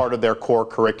as part of their core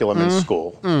curriculum in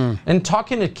school. And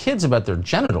talking to kids about their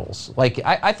genitals. Like,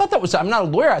 I thought that was, I'm not a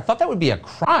lawyer, I thought that would be a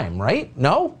crime, right?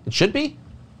 No? It should be?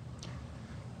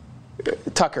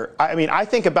 Tucker, I mean, I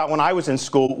think about when I was in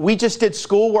school, we just did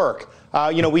schoolwork.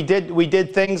 You know, we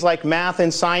did things like math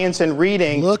and science and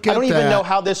reading. Look at I don't even that. know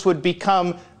how this would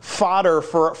become fodder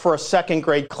for a second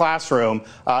grade classroom.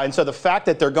 And so the fact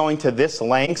that they're going to this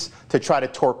lengths to try to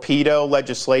torpedo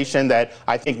legislation that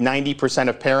I think 90%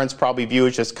 of parents probably view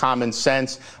as just common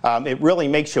sense, it really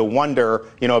makes you wonder,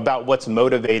 you know, about what's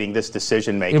motivating this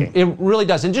decision making. It really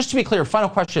does. And just to be clear, final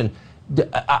question.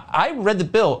 I read the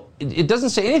bill. It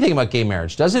doesn't say anything about gay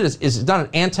marriage, does it? Is it not an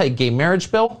anti-gay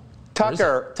marriage bill?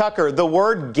 Tucker, the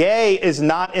word gay is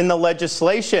not in the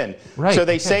legislation. Right, so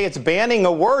they say it's banning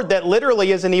a word that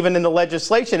literally isn't even in the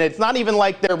legislation. It's not even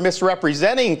like they're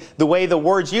misrepresenting the way the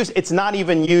word's used. It's not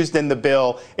even used in the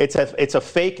bill. It's a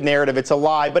fake narrative. It's a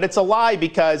lie. But it's a lie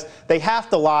because they have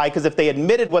to lie, because if they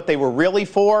admitted what they were really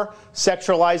for,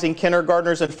 sexualizing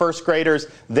kindergartners and first graders,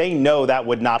 they know that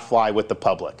would not fly with the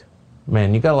public.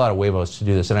 Man, you got a lot of huevos to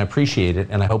do this, and I appreciate it.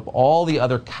 And I hope all the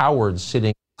other cowards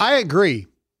sitting. I agree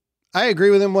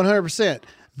with him 100%.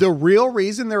 The real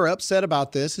reason they're upset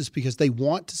about this is because they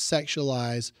want to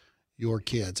sexualize your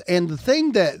kids. And the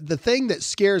thing that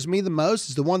scares me the most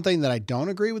is the one thing that I don't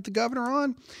agree with the governor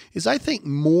on is I think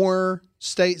more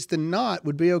states than not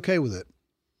would be okay with it.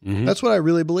 Mm-hmm. That's what I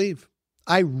really believe.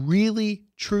 I really,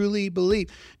 truly believe.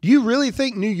 Do you really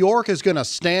think New York is going to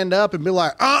stand up and be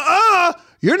like,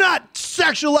 you're not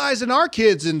sexualizing our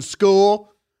kids in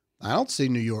school? I don't see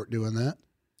New York doing that.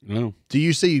 No. Do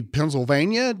you see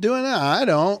Pennsylvania doing that? I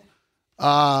don't.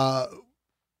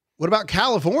 What about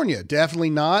California?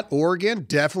 Definitely not. Oregon?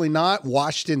 Definitely not.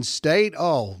 Washington State?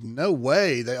 Oh, no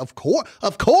way. Of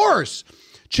course.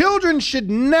 Children should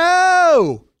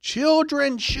know.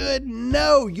 Children should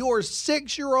know. Your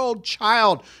 6-year-old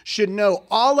child should know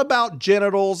all about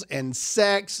genitals and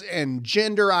sex and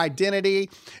gender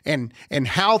identity and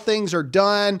how things are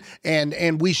done.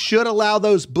 And we should allow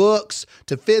those books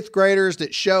to 5th graders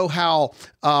that show how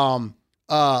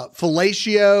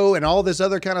fellatio and all this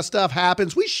other kind of stuff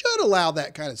happens. We should allow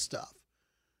that kind of stuff.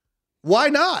 Why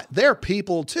not? They're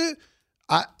people too.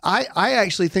 I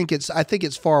actually think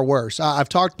it's far worse. I've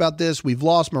talked about this. We've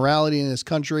lost morality in this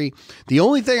country. The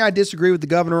only thing I disagree with the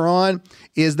governor on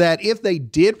is that if they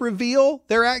did reveal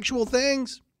their actual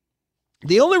things,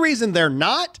 the only reason they're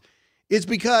not is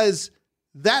because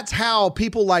that's how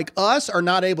people like us are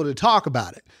not able to talk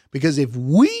about it. Because if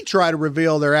we try to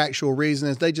reveal their actual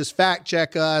reasons, they just fact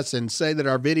check us and say that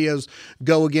our videos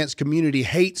go against community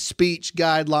hate speech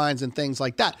guidelines and things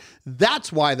like that.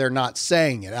 That's why they're not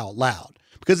saying it out loud.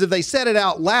 Because if they said it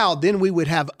out loud, then we would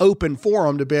have open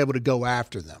forum to be able to go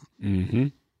after them. Mm-hmm.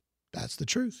 That's the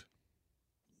truth.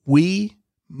 We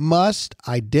must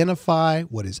identify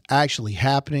what is actually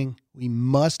happening. We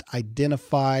must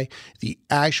identify the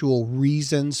actual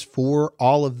reasons for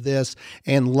all of this.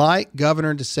 And like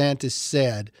Governor DeSantis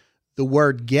said, the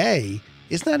word gay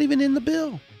is not even in the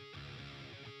bill.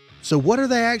 So what are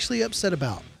they actually upset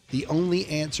about? The only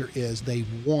answer is they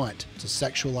want to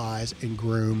sexualize and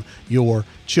groom your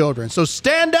children. So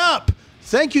stand up.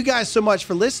 Thank you guys so much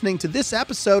for listening to this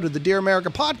episode of the Dear America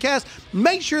podcast.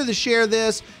 Make sure to share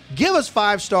this. Give us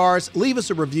 5 stars. Leave us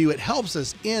a review. It helps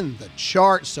us in the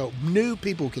charts so new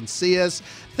people can see us.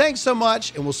 Thanks so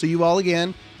much, and we'll see you all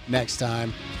again next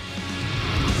time.